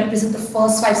merely represent the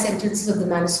first 5 sentences of the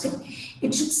manuscript.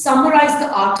 It should summarize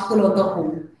the article on the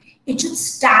whole. It should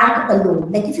stand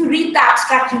alone. Like if you read the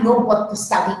abstract, you know what the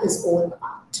study is all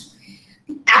about.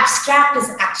 The abstract is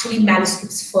actually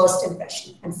manuscript's first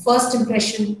impression. And first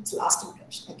impression is last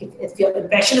impression. Like if your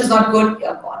impression is not good,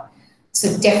 you're gone.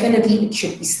 So definitely it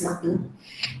should be snappy.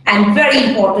 And very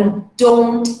important,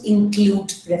 don't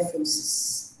include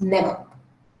references. Never.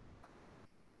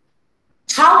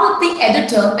 How would the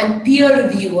editor and peer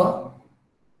reviewer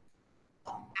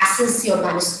assess your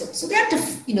manuscript? So there are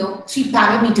 3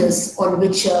 parameters on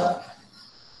which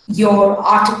your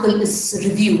article is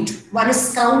reviewed. One is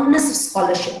soundness of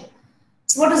scholarship.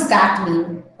 So what does that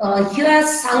mean? Here,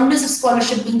 soundness of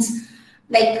scholarship means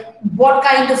like what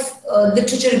kind of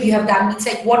literature review you have done. Means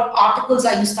like what articles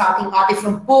are you starting? Are they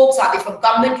from books? Are they from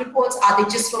government reports? Are they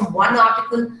just from one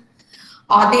article?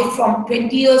 Are they from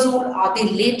 20 years old? Are they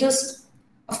latest?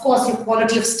 Of course, your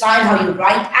quality of style, how you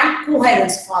write, and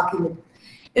coherence of argument.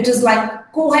 It is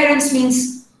like coherence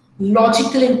means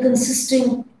logical and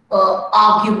consistent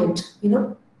argument,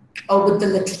 with the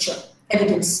literature,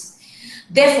 evidence.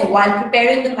 Therefore, while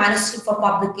preparing the manuscript for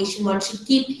publication, one should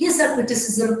keep his or her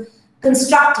criticism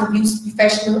constructive, use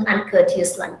professional and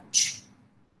courteous language.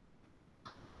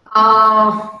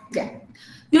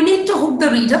 You need to hook the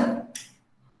reader.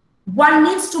 One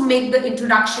needs to make the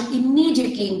introduction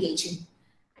immediately engaging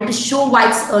and to show why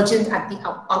it's urgent at the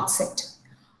outset.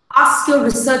 Ask your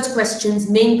research questions,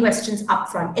 main questions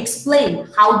upfront. Explain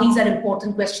how these are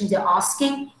important questions you're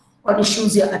asking or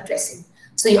issues you're addressing.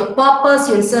 So your purpose,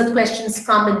 your research questions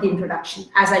come in the introduction,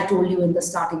 as I told you in the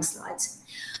starting slides.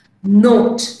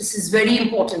 Note, this is very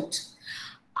important.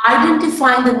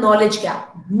 Identifying the knowledge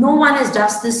gap. No one has done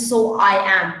this, so I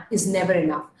am, is never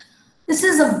enough. This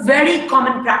is a very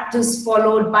common practice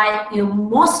followed by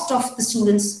most of the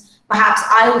students. Perhaps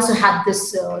I also had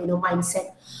this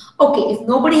mindset. Okay, if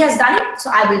nobody has done it,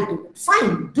 so I will do it.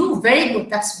 Fine, do, very good.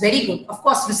 That's very good. Of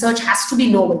course, research has to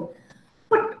be novel.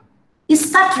 But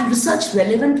is that research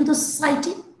relevant to the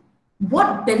society?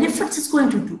 What benefits it's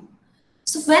going to do?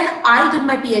 So when I did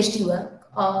my PhD work,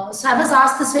 so I was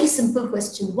asked this very simple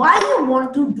question: why do you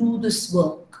want to do this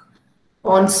work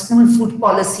on school food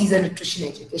policies and nutrition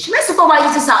education? My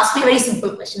supervisor just asked me a very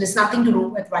simple question. It's nothing to do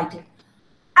with writing.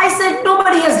 I said,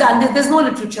 nobody has done this. There's no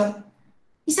literature.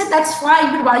 He said, that's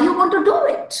fine, but why do you want to do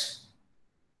it?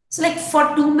 So like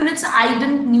for 2 minutes, I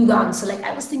didn't know the answer. Like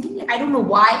I was thinking, I don't know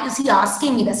why is he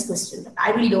asking me this question. Like,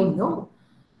 I really don't know.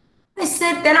 I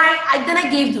said, then I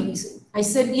gave the reason. I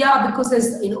said, yeah, because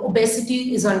there's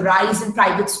obesity is on rise in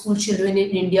private school children in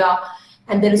India,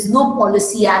 and there is no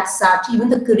policy as such. Even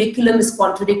the curriculum is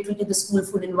contradictory to the school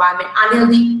food environment.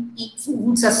 Unhealthy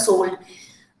foods are sold.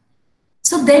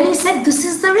 So then he said, this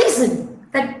is the reason,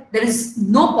 that there is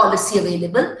no policy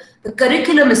available. The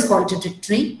curriculum is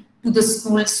contradictory to the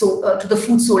school, to the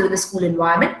food sold in the school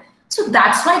environment. So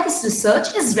that's why this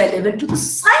research is relevant to the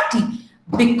society,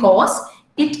 because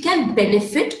it can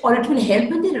benefit or it will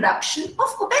help in the reduction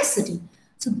of obesity.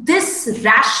 So this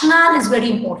rationale is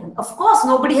very important. Of course,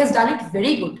 nobody has done it.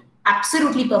 Very good,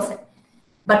 absolutely perfect.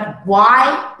 But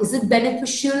why is it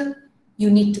beneficial? You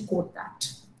need to quote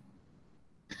that.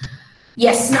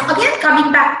 Yes, now again,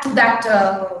 coming back to that,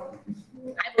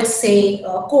 I would say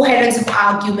coherence of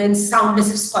arguments,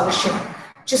 soundness of scholarship,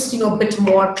 just a bit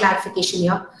more clarification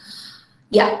here.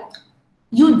 Yeah,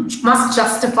 you must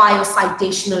justify your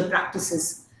citational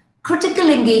practices. Critical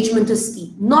engagement is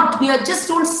key, not mere, just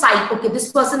don't cite, okay,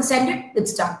 this person sent it,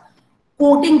 it's done.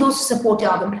 Quoting those to support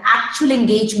your argument, actual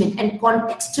engagement and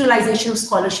contextualization of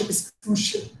scholarship is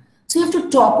crucial. So you have to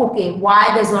talk, okay,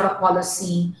 why there's not a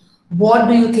policy, what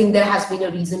do you think there has been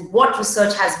a reason, what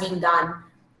research has been done,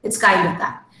 it's kind of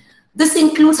that. This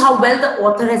includes how well the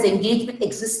author has engaged with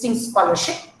existing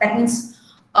scholarship, that means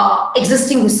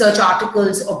existing research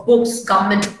articles or books,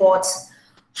 government reports,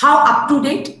 how up to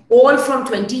date, all from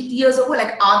 20 years ago,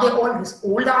 like are they all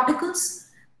old articles?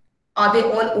 Are they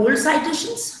all old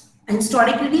citations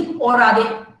historically, or are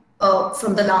they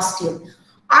from the last year?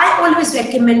 I always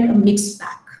recommend a mixed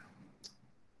bag.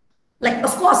 Like,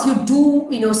 of course, you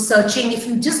do, searching. If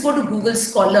you just go to Google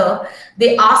Scholar,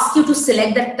 they ask you to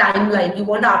select that timeline. You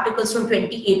want articles from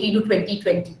 2018 to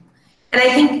 2020. And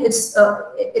I think it's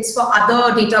for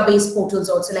other database portals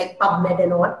also, like PubMed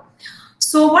and all.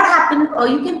 So what happened,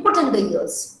 you can put in the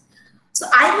years. So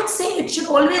I would say it should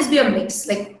always be a mix.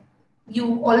 Like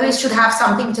you always should have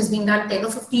something which has been done 10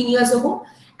 or 15 years ago,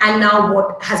 and now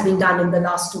what has been done in the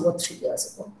last 2 or 3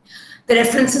 years ago. The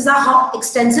references are how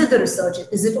extensive the research is.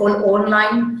 Is it all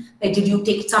online? Like, did you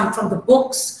take some from the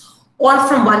books or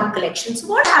from one collection? So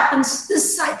what happens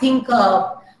is, I think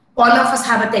all of us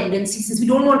have a tendency, since we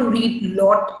don't want to read a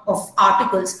lot of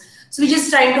articles, so we just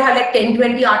trying to have like 10,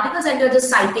 20 articles and you're just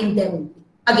citing them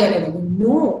again and again.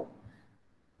 No.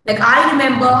 Like, I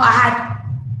remember I had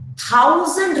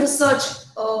 1,000 research,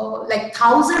 like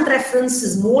 1,000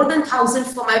 references, more than 1,000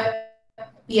 for my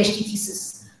PhD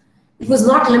thesis. It was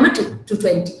not limited to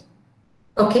 20.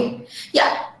 Okay.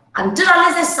 Yeah. Until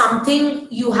unless there's something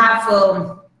you have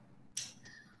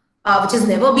which has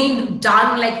never been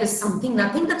done, like there's something,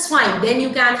 nothing, that's fine. Then you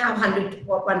can have 100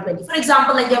 or 120. For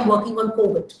example, like I'm working on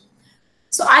COVID.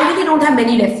 So I really don't have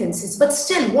many references, but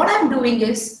still what I'm doing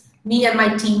is, me and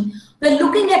my team, we're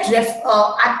looking at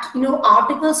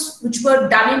articles which were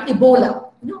done in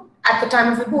Ebola, at the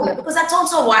time of Ebola, because that's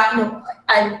also why,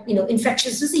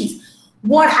 infectious disease.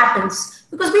 What happens?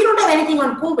 Because we don't have anything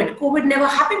on COVID. COVID never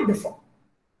happened before.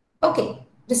 Okay,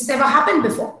 this never happened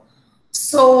before.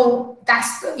 So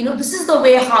that's this is the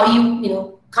way how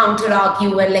you counter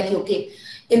argue and like, okay,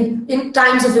 in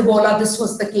times of Ebola this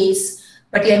was the case,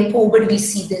 but in COVID we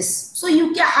see this. So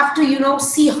you have to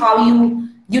see how you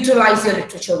utilize your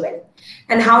literature well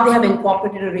and how they have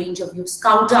incorporated a range of views,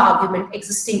 counter argument,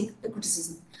 existing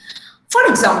criticism. For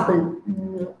example,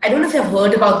 I don't know if you've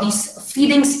heard about these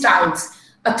feeding styles: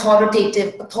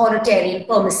 authoritative, authoritarian,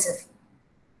 permissive.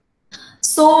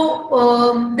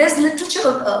 So there's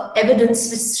literature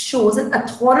evidence which shows that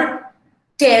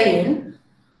authoritarian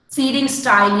feeding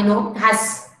style,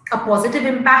 has a positive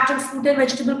impact on food and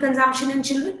vegetable consumption in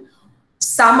children.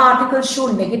 Some articles show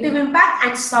negative impact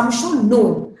and some show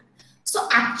no. So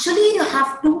actually you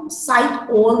have to cite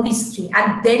all these three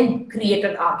and then create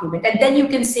an argument. And then you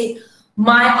can say,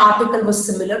 my article was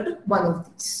similar to one of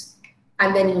these.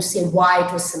 And then you say why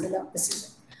it was similar. This is it.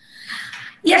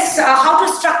 Yes, how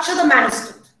to structure the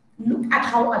manuscript. Look at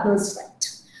how others write.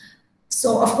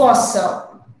 So, of course,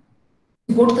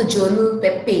 you go to the journal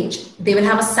web page, they will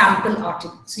have a sample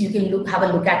article. So you can have a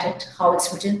look at it, how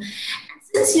it's written. And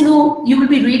since, you will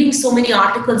be reading so many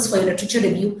articles for your literature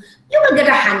review, you will get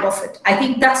a hang of it. I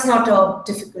think that's not a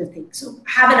difficult thing. So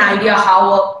have an idea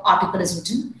how an article is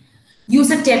written. Use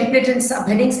a template and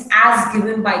subheadings as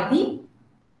given by the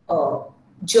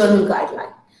journal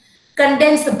guideline.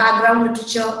 Condense the background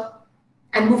literature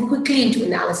and move quickly into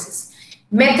analysis.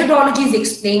 Methodology is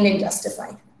explained and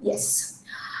justified. Yes.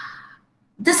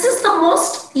 This is the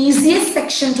most easiest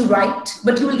section to write,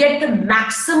 but you will get the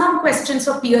maximum questions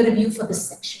for peer review for this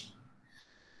section.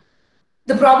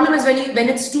 The problem is when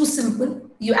it's too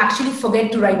simple, you actually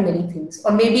forget to write many things.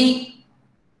 Or maybe,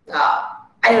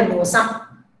 I don't know, some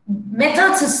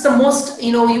methods is the most,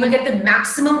 you will get the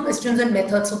maximum questions and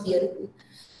methods for peer review.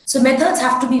 So methods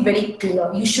have to be very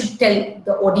clear. You should tell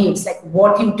the audience like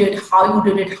what you did, how you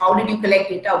did it, how did you collect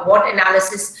data, what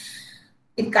analysis,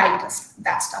 it kind of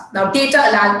that stuff. Now data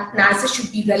analysis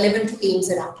should be relevant to aims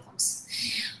and outcomes.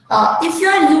 If you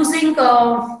are using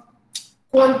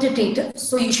quantitative,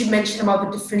 so you should mention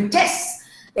about the different tests.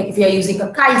 Like if you are using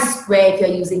a chi-square, if you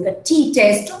are using a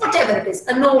t-test, or whatever it is,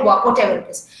 ANOVA, whatever it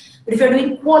is. But if you are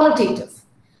doing qualitative,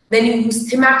 then you use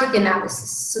thematic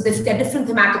analysis. So there are different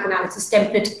thematic analysis,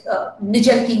 template,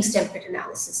 Nijelkin's template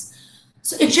analysis.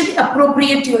 So it should be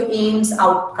appropriate to your aims,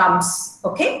 outcomes,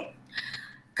 okay?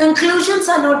 Conclusions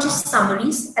are not just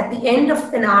summaries. At the end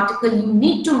of an article, you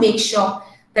need to make sure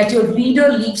that your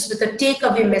reader leaves with a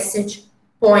takeaway message,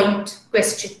 point,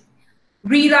 question.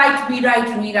 Rewrite, rewrite,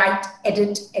 rewrite,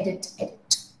 edit, edit,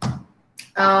 edit.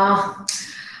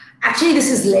 Actually, this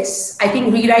is less. I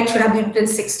think rewrite should have been written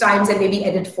 6 times and maybe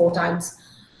edit 4 times.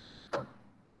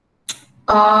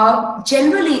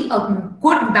 Generally, a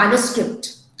good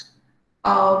manuscript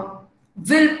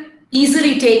will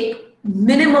easily take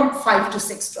minimum 5 to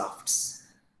 6 drafts,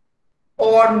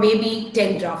 or maybe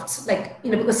 10 drafts. Like,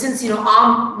 because since,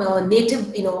 our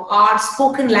native, our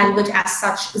spoken language as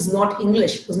such is not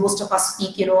English, because most of us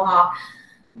speak, our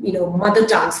mother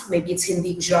tongues, maybe it's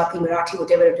Hindi, Gujarati, Marathi,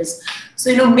 whatever it is.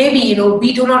 So, maybe,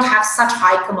 we do not have such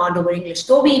high command over English,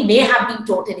 though we may have been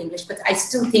taught in English, but I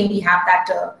still think we have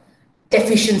that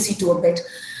deficiency to a bit.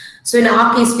 So in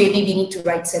our case, maybe we need to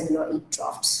write 7 or 8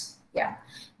 drafts. Yeah.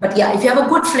 But yeah, if you have a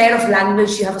good flair of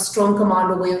language, you have a strong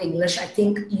command over your English, I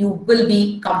think you will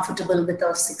be comfortable with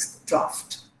a 6th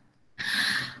draft.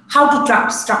 How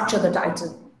to structure the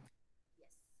title.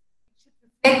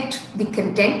 Reflect the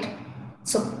content.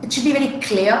 So it should be very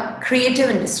clear, creative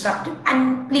and disruptive,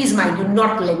 and please mind you,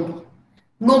 not lengthy.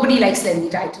 Nobody likes lengthy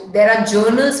title. There are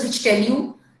journals which tell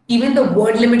you even the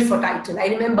word limit for title. I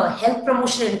remember Health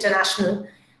Promotion International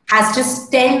has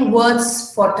just 10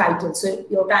 words for title. So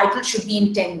your title should be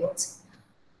in 10 words.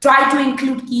 Try to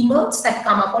include keywords that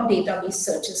come up on database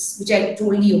searches, which I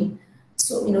told you.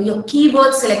 So, your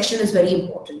keyword selection is very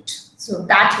important. So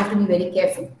that you have to be very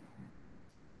careful.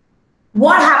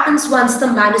 What happens once the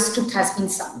manuscript has been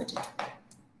submitted?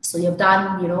 So you've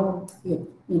done,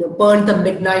 you burned the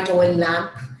midnight oil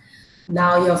lamp.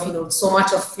 Now you have, so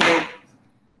much of,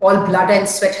 all blood and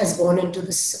sweat has gone into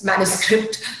this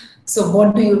manuscript. So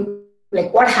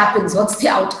what happens? What's the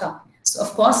outcome? So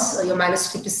of course, your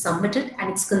manuscript is submitted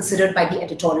and it's considered by the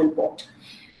editorial board.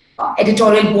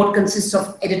 Editorial board consists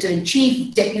of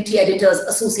editor-in-chief, deputy editors,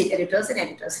 associate editors, and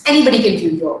editors. Anybody can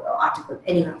view your article,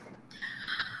 anyone.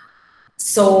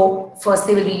 So first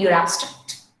they will read your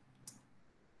abstract.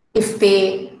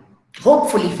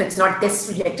 Hopefully, if it's not desk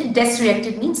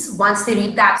rejected means once they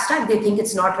read the abstract, they think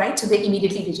it's not right, so they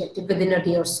immediately reject it within a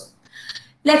day or so.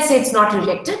 Let's say it's not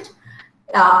rejected.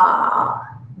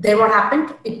 Then what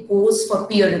happened? It goes for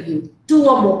peer review, 2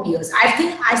 or more peers. I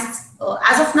think,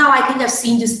 as of now, I think I've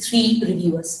seen just 3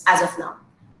 reviewers as of now.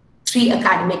 3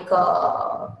 academic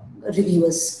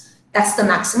reviewers. That's the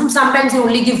maximum. Sometimes they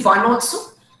only give 1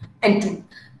 also and 2.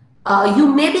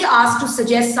 You may be asked to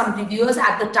suggest some reviewers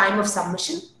at the time of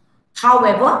submission.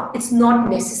 However, it's not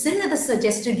necessary that the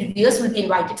suggested reviewers will be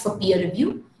invited for peer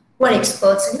review who are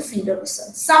experts in the field of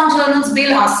research. Some journals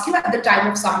will ask you at the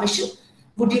time of submission,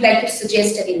 would you like to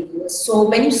suggest any reviewers? So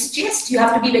when you suggest, you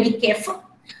have to be very careful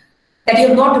that you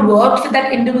have not worked with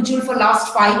that individual for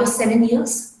last 5 or 7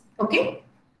 years, okay?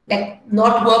 Like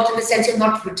not worked in the sense you have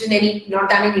not done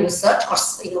any research or,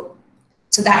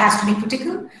 so that has to be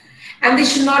critical. And they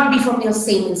should not be from your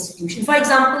same institution. For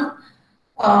example,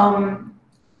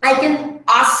 I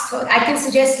can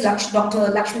suggest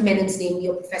Dr. Lakshmi Menon's name,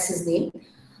 your professor's name,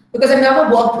 because I've never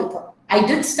worked with her. I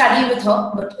did study with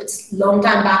her, but it's a long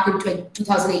time back in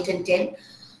 2008 and 10.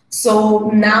 So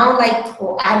now, I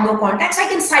have no contacts, I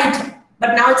can cite her.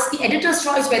 But now it's the editor's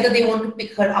choice whether they want to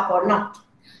pick her up or not.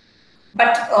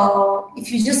 But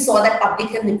if you just saw that public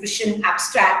health nutrition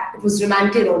abstract, it was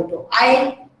Romante Ronto.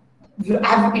 I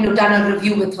have done a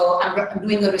review with her. I'm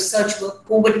doing a research work,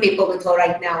 COVID paper with her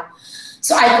right now.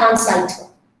 So I can't cite her.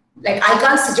 I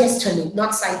can't suggest her name,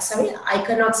 not cite, sorry. I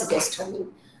cannot suggest her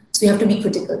name. So you have to be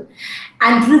critical.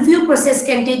 And review process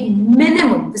can take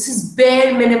minimum, this is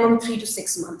bare minimum 3 to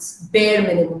 6 months, bare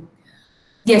minimum.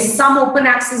 Yes, some open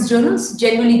access journals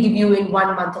generally give you in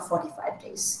 1 month or 45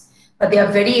 days. But they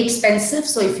are very expensive.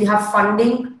 So if you have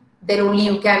funding, then only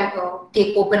you can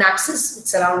take open access.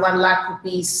 It's around 1 lakh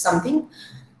rupees something.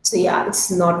 So yeah, it's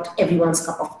not everyone's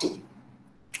cup of tea.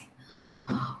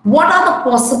 What are the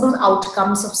possible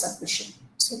outcomes of submission?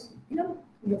 So,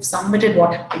 you've submitted,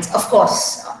 what happens? Of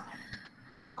course,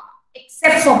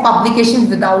 except for publication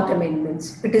without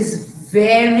amendments, it is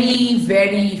very,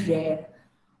 very rare.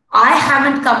 I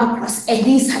haven't come across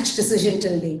any such decision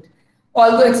till date.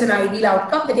 Although it's an ideal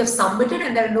outcome that you've submitted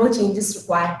and there are no changes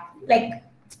required.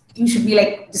 You should be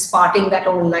just parting that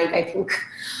all night, I think.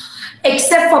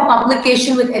 Except for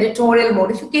publication with editorial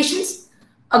modifications,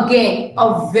 again,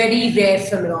 a very rare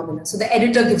phenomenon. So the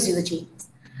editor gives you the changes.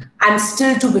 I'm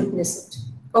still to witness it.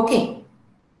 Okay.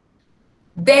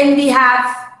 Then we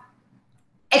have,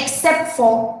 except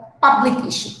for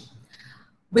publication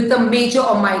with a major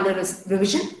or minor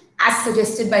revision, as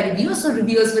suggested by reviewers. So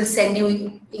reviewers will send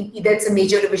you, either it's a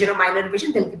major revision or minor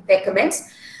revision, they'll give their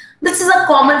comments. This is a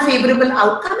common favorable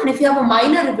outcome. And if you have a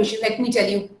minor revision, let me tell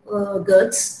you,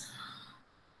 girls,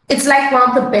 it's one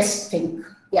of the best things.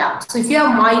 Yeah. So if you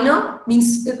have minor,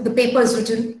 means the paper is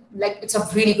written it's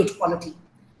of really good quality,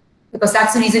 because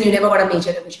that's the reason you never got a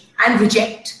major revision. And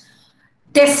reject.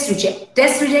 Test reject.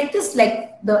 Test reject is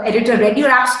the editor read your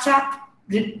abstract,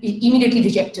 immediately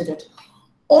rejected it.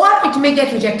 Or it may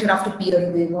get rejected after peer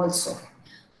reviewing also.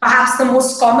 Perhaps the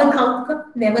most common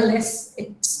outcome, nevertheless,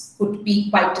 it would be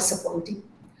quite disappointing.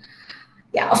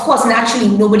 Yeah, of course, naturally,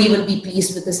 nobody will be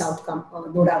pleased with this outcome,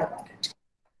 no doubt about it.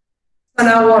 So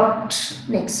now what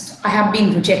next? I have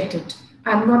been rejected.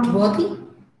 I'm not worthy?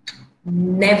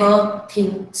 Never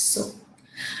think so.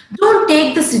 Don't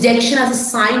take this rejection as a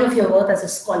sign of your worth as a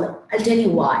scholar. I'll tell you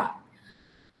why.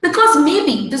 Because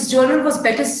maybe this journal was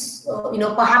better,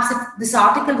 perhaps this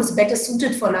article was better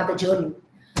suited for another journal.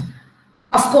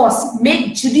 Of course,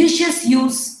 make judicious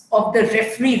use of the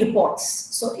referee reports.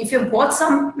 So if you've got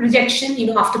some rejection,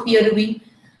 after peer review,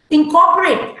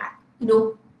 incorporate that,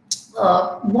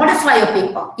 modify your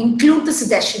paper, include the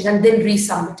suggestions, and then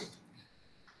resubmit it.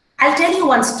 I'll tell you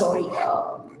one story.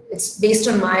 It's based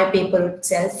on my paper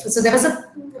itself. So there was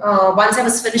once I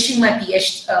was finishing my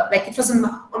PhD, it was on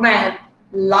my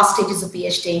last stages of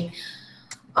PhD.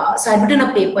 So I'd written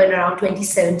a paper in around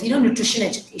 2017 on nutrition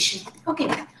education. Okay.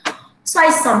 So I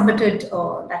submitted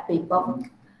that paper.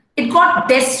 It got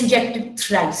test rejected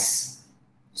thrice.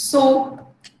 So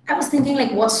I was thinking,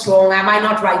 like, what's wrong? Am I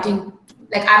not writing?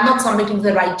 Like, I'm not submitting to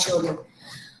the right journal.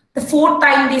 The fourth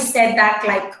time they said that,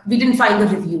 like, we didn't find the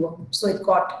reviewer. So it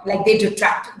got, like, they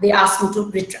retract. They asked me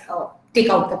to take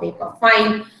out the paper.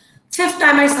 Fine. Fifth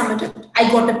time I submitted, I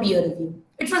got a peer review.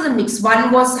 It was a mix.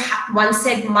 One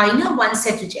said minor, one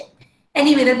said reject.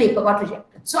 Anyway, the paper got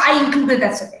rejected. So I included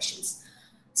that suggestions.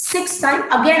 Sixth time,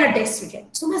 again a test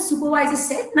reject. So my supervisor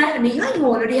said, Neha, you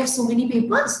already have so many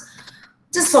papers.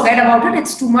 Just forget about it.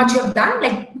 It's too much you have done.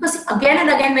 Like, because again and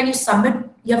again when you submit,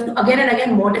 you have to again and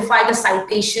again modify the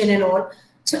citation and all.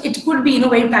 So it could be,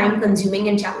 very time consuming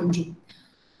and challenging.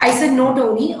 I said, no,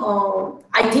 Tony,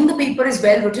 I think the paper is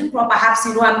well written. Perhaps,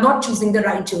 I'm not choosing the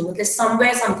right journal. There's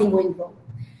somewhere something going wrong.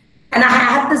 And I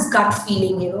have this gut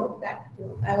feeling, that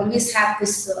I always have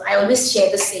this, I always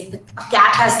share the same. A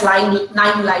cat has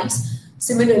nine lives.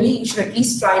 Similarly, you should at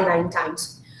least try 9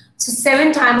 times. So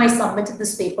 7th time I submitted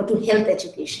this paper to health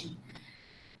education.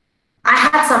 I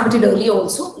had submitted earlier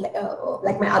also,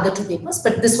 like my other 2 papers,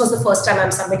 but this was the first time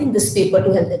I'm submitting this paper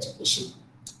to health education.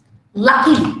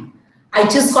 Luckily, I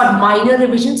just got minor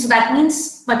revision, so that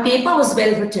means my paper was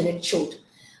well written, it showed.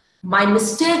 My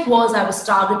mistake was I was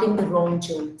targeting the wrong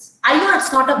journals. I know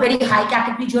it's not a very high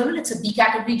category journal, it's a B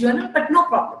category journal, but no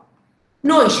problem.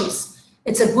 No issues.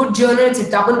 It's a good journal, it's a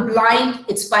double blind,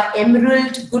 it's by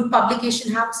Emerald, good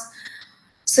publication house.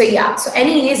 So yeah, so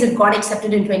anyways, it got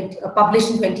accepted in published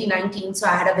in 2019, so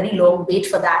I had a very long wait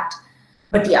for that.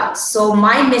 But yeah, so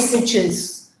my message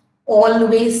is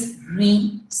always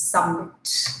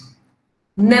resubmit.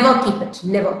 Never keep it,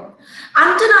 never.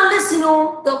 Until unless,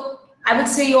 I would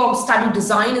say your study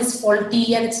design is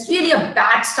faulty and it's really a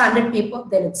bad standard paper,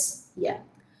 then it's, yeah.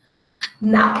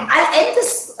 Now,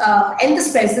 I'll end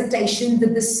this presentation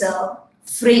with this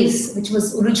phrase, which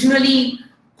was originally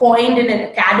coined in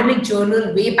an academic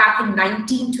journal way back in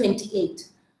 1928,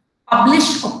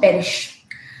 publish or perish.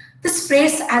 This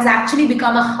phrase has actually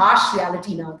become a harsh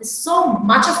reality now. There's so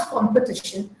much of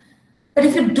competition that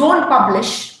if you don't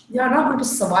publish, you are not going to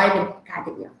survive in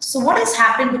academia. So what has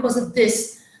happened because of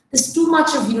this, there's too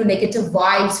much of negative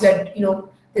vibes where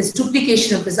there's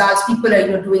duplication of results. People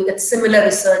are doing that similar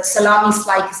research, salami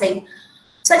slicing.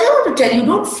 So I just want to tell you,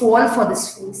 don't fall for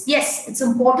this phrase. Yes, it's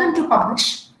important to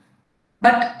publish,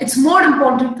 but it's more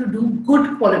important to do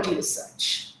good quality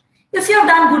research. If you have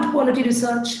done good quality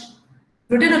research,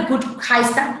 written a good high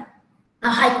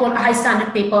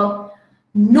standard paper,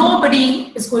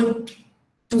 nobody is going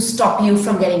to stop you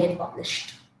from getting it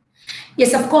published.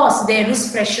 Yes, of course, there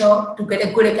is pressure to get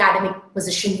a good academic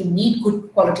position. You need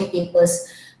good quality papers,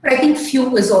 but I think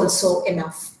few is also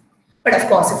enough. But of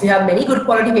course, if you have many good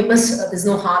quality papers, there's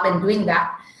no harm in doing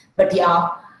that. But yeah,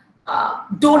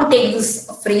 don't take this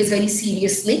phrase very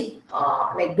seriously.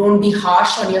 Like, don't be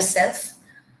harsh on yourself.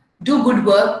 Do good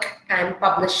work and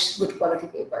publish good quality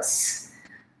papers.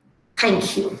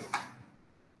 Thank you.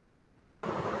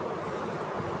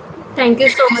 Thank you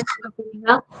so much, Dr.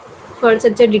 Neha, for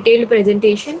such a detailed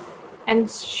presentation. I'm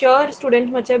sure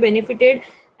students much have benefited,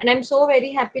 and I'm so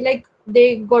very happy like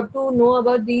they got to know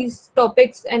about these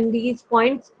topics and these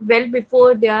points well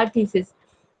before their thesis,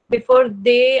 before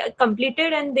they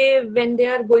completed and they when they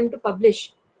are going to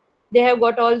publish, they have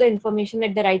got all the information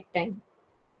at the right time.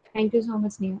 Thank you so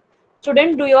much, Neha.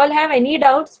 Student, do you all have any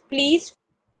doubts? Please,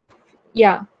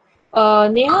 yeah.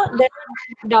 Neha, there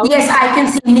are doubts. Yes, I can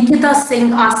see Nikita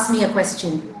Singh asked me a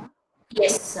question.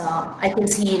 Yes, I can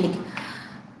see Nikita.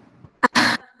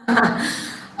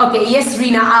 Okay, yes,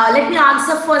 Reena. Let me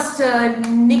answer first,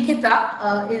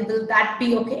 Nikita. Will that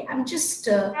be okay? I'm just.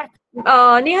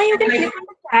 Neha, you can click on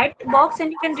the chat box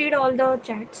and you can read all the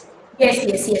chats. Yes,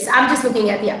 yes, yes. I'm just looking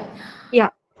at, yeah. Yeah.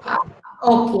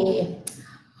 Okay.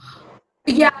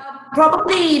 Yeah,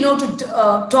 probably,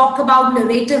 to talk about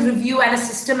narrative review and a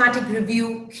systematic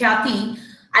review, Khyati,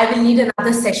 I will need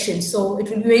another session. So it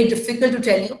will be very difficult to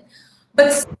tell you.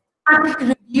 But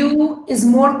systematic review is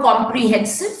more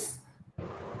comprehensive,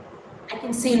 I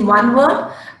can say in one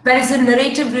word, whereas a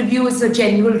narrative review is a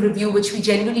general review, which we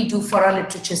generally do for our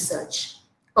literature search.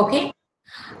 Okay?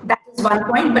 That is one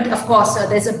point, but of course,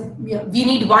 we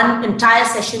need one entire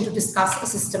session to discuss a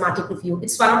systematic review.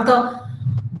 It's one of the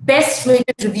best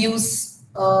rated reviews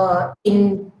I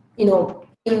would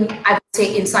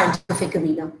say in scientific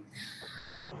arena.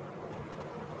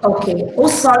 Okay. Oh,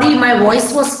 sorry, my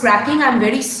voice was cracking. I'm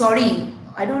very sorry.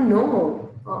 I don't know.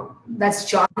 That's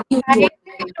John. I think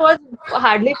it was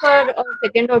hardly for a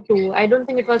second or two. I don't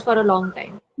think it was for a long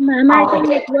time. Ma'am, I think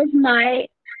Okay. it was my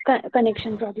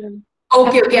connection problem.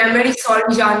 Okay, okay. I'm very sorry,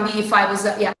 Janvi, if I was,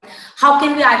 yeah. How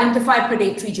can we identify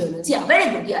predatory journals? Yeah, very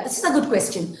good. Yeah, this is a good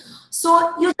question.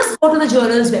 So you just go to the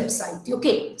journal's website.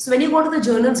 Okay. So when you go to the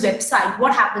journal's website,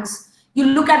 what happens? You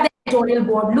look at the editorial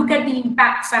board, look at the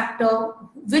impact factor,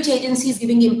 which agency is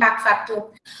giving impact factor.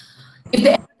 If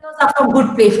the editors are from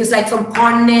good places, like from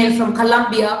Cornell, from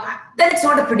Columbia, then it's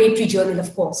not a predatory journal,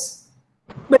 of course.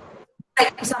 But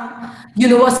like some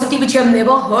university which you have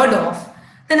never heard of,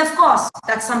 then of course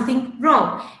that's something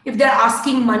wrong. If they're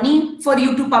asking money for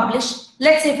you to publish,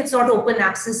 let's say if it's not open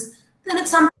access, then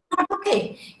it's something not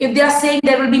okay. If they are saying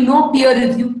there will be no peer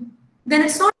review, then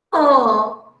it's not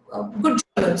a good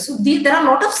journal. So there are a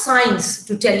lot of signs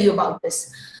to tell you about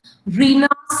this. Reena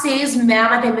says,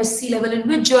 ma'am, at MSc level, in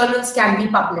which journals can be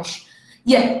published?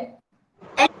 Yeah,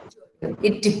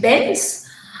 it depends.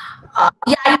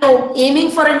 Yeah, I know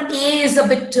aiming for an A is a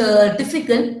bit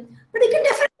difficult, but you can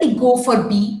definitely go for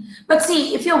B. But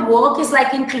see, if your work is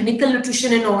like in clinical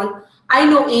nutrition and all, I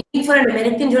know aiming for an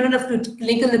American Journal of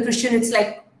Clinical Nutrition, it's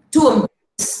like too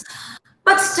ambitious.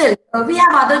 But still, we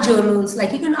have other journals,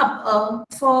 like you can,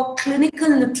 for clinical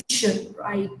nutrition,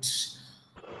 right?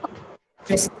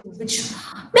 Which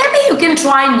maybe you can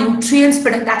try nutrients,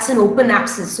 but that's an open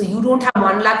access, so you don't have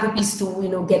 1 lakh rupees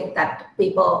to get that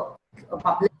paper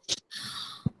published.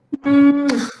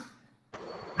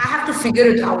 I have to figure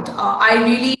it out.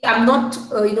 I'm not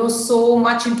so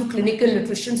much into clinical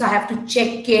nutrition, so I have to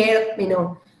check care.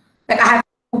 Like I have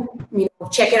to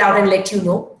check it out and let you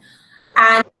know.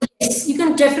 And yes, you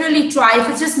can definitely try if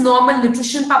it's just normal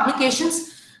nutrition publications.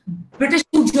 British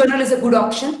Food Journal is a good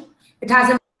option. It has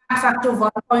a factor of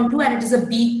 1.2 and it is a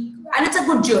B, and it's a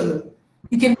good journal.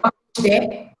 You can publish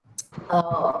there.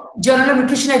 Journal of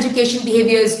Nutrition Education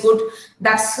Behavior is good.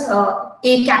 That's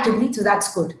A category, so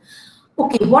that's good.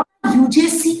 Okay, what are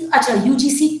UGC?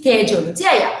 UGC Care Journals.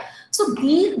 Yeah. So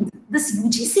this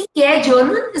UGC Care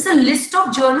Journal is a list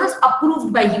of journals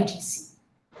approved by UGC.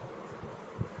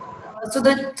 So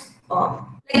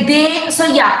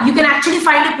you can actually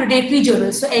find a predatory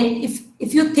journal. So, and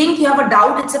if you think you have a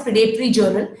doubt it's a predatory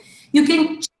journal, you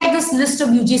can check this list of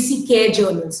UGC Care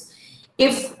journals.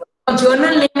 If a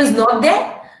journal name is not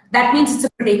there, that means it's a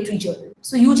predatory journal.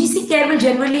 So UGC Care will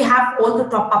generally have all the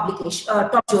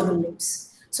top journal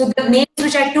names. So the names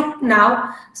which I took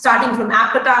now, starting from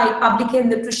Appetite, Public Health,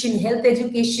 Nutrition, Health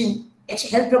Education,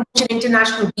 Health Promotion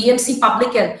International, BMC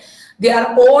Public Health, they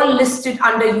are all listed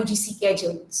under UGC Care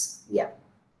journals. Yeah.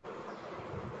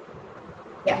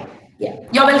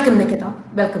 You're welcome, Nikita.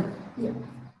 Welcome. Yeah.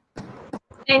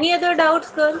 Any other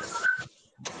doubts, girls?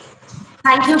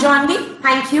 Thank you, Johnvi.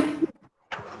 Thank you.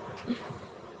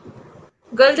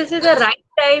 Girls, this is the right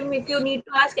time. If you need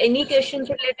to ask any questions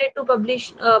related to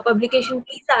publication,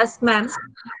 please ask, ma'am.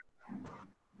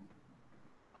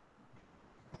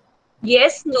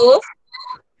 Yes, no.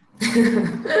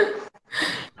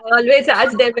 I always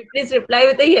ask them, please reply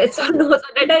with a yes or no so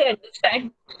that I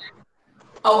understand.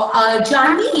 Oh,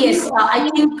 Janvi, yes. I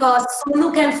think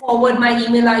Sonu can forward my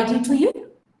email ID to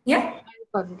you. Yeah?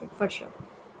 I'll forward it for sure.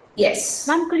 Yes.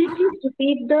 Ma'am, could you please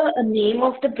repeat the name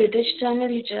of the British journal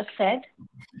you just said?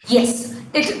 Yes.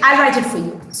 I'll write it for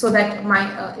you so that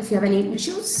if you have any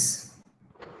issues.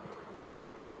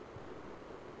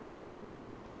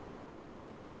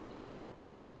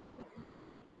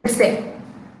 It's there.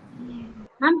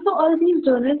 Ma'am, so all these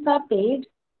journals are paid?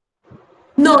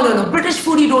 No. British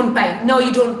Food you don't pay. No,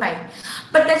 you don't pay.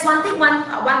 But that's one thing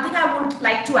I would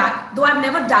like to add, though I've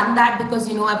never done that because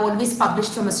I've always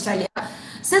published from Australia.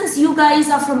 Since you guys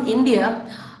are from India,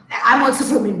 I'm also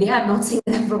from India. I'm not saying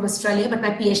that I'm from Australia, but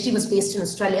my PhD was based in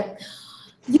Australia.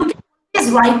 You can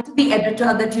always write to the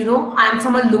editor that I'm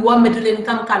from a lower middle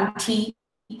income country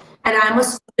and I'm a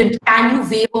student. Can you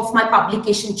waive off my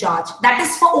publication charge? That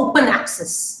is for open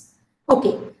access.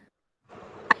 Okay.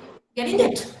 Getting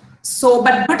it? So,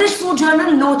 but British Food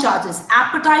Journal, no charges.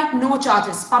 Appetite, no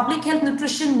charges. Public Health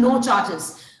Nutrition, no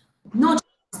charges. No charges.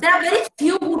 There are very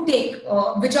few who take,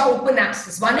 which are open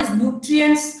access. One is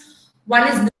Nutrients, one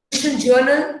is Nutrition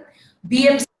Journal,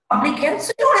 BMC Public Health.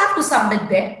 So you don't have to submit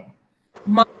there.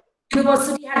 My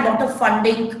university had a lot of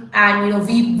funding, and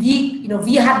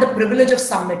we had the privilege of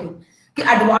submitting. The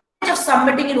advantage of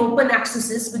submitting in open access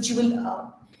is, which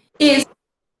is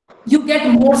you get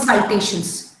more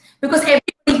citations because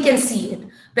everybody can see it.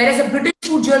 Whereas a British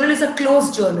Food Journal is a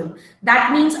closed journal.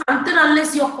 That means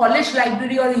unless your college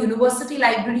library or university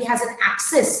library has an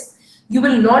access, you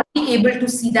will not be able to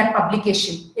see that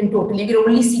publication in total. You can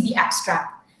only see the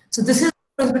abstract. So this is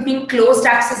the difference between closed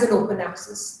access and open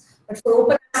access. But for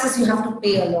open access, you have to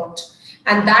pay a lot.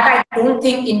 And that I don't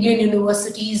think Indian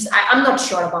universities, I'm not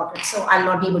sure about it, so I'll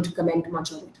not be able to comment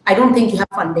much on it. I don't think you have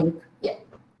funding. Yeah.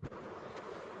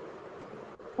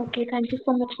 Okay, thank you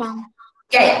so much, ma'am.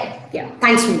 Yeah.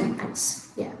 Thanks, Rina.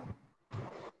 Thanks. Yeah.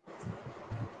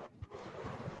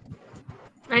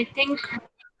 I think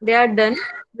they are done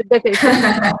with the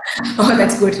questions. Oh,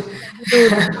 that's good.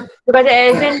 Because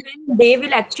as and when they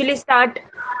will actually start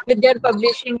with their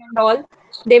publishing and all,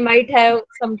 they might have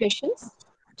some questions.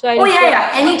 So Oh I'll yeah, share.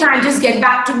 yeah. Anytime, just get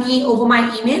back to me over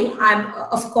my email.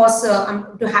 Of course,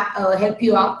 I'm to help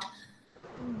you out.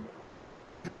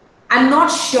 I'm not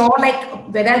sure, like,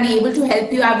 whether I'll be able to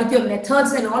help you out with your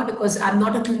methods and all, because I'm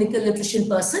not a clinical nutrition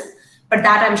person. But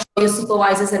that I'm sure your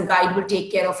supervisors and guide will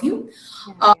take care of you.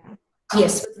 Yeah, Uh, yeah.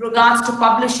 yes, with regards to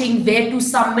publishing, where to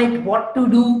submit, what to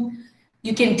do,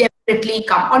 you can definitely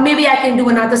come. Or maybe I can do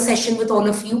another session with all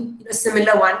of you, a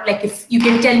similar one. Like if you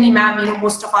can tell me, ma'am,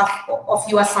 most of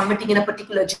you are submitting in a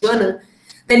particular journal,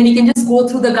 then we can just go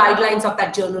through the guidelines of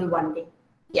that journal one day.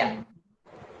 Yeah.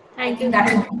 I Thank think you that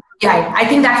so would, yeah, I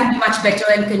think that would be much better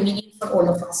and convenient for all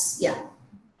of us. Yeah.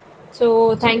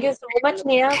 So thank you so much,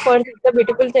 Neha, for such a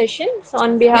beautiful session. So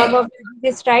on behalf of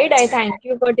UGC Stride, I thank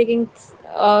you for taking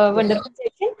a wonderful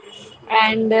session.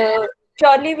 And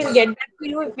surely we'll get back to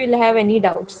you if you'll have any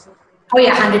doubts. Oh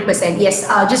yeah, 100%. Yes.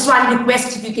 Just one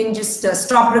request, if you can just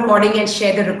stop recording and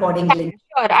share the recording link.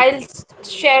 Sure, I'll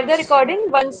share the recording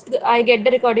once I get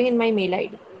the recording in my mail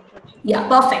ID. Yeah,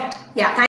 perfect. Yeah, thank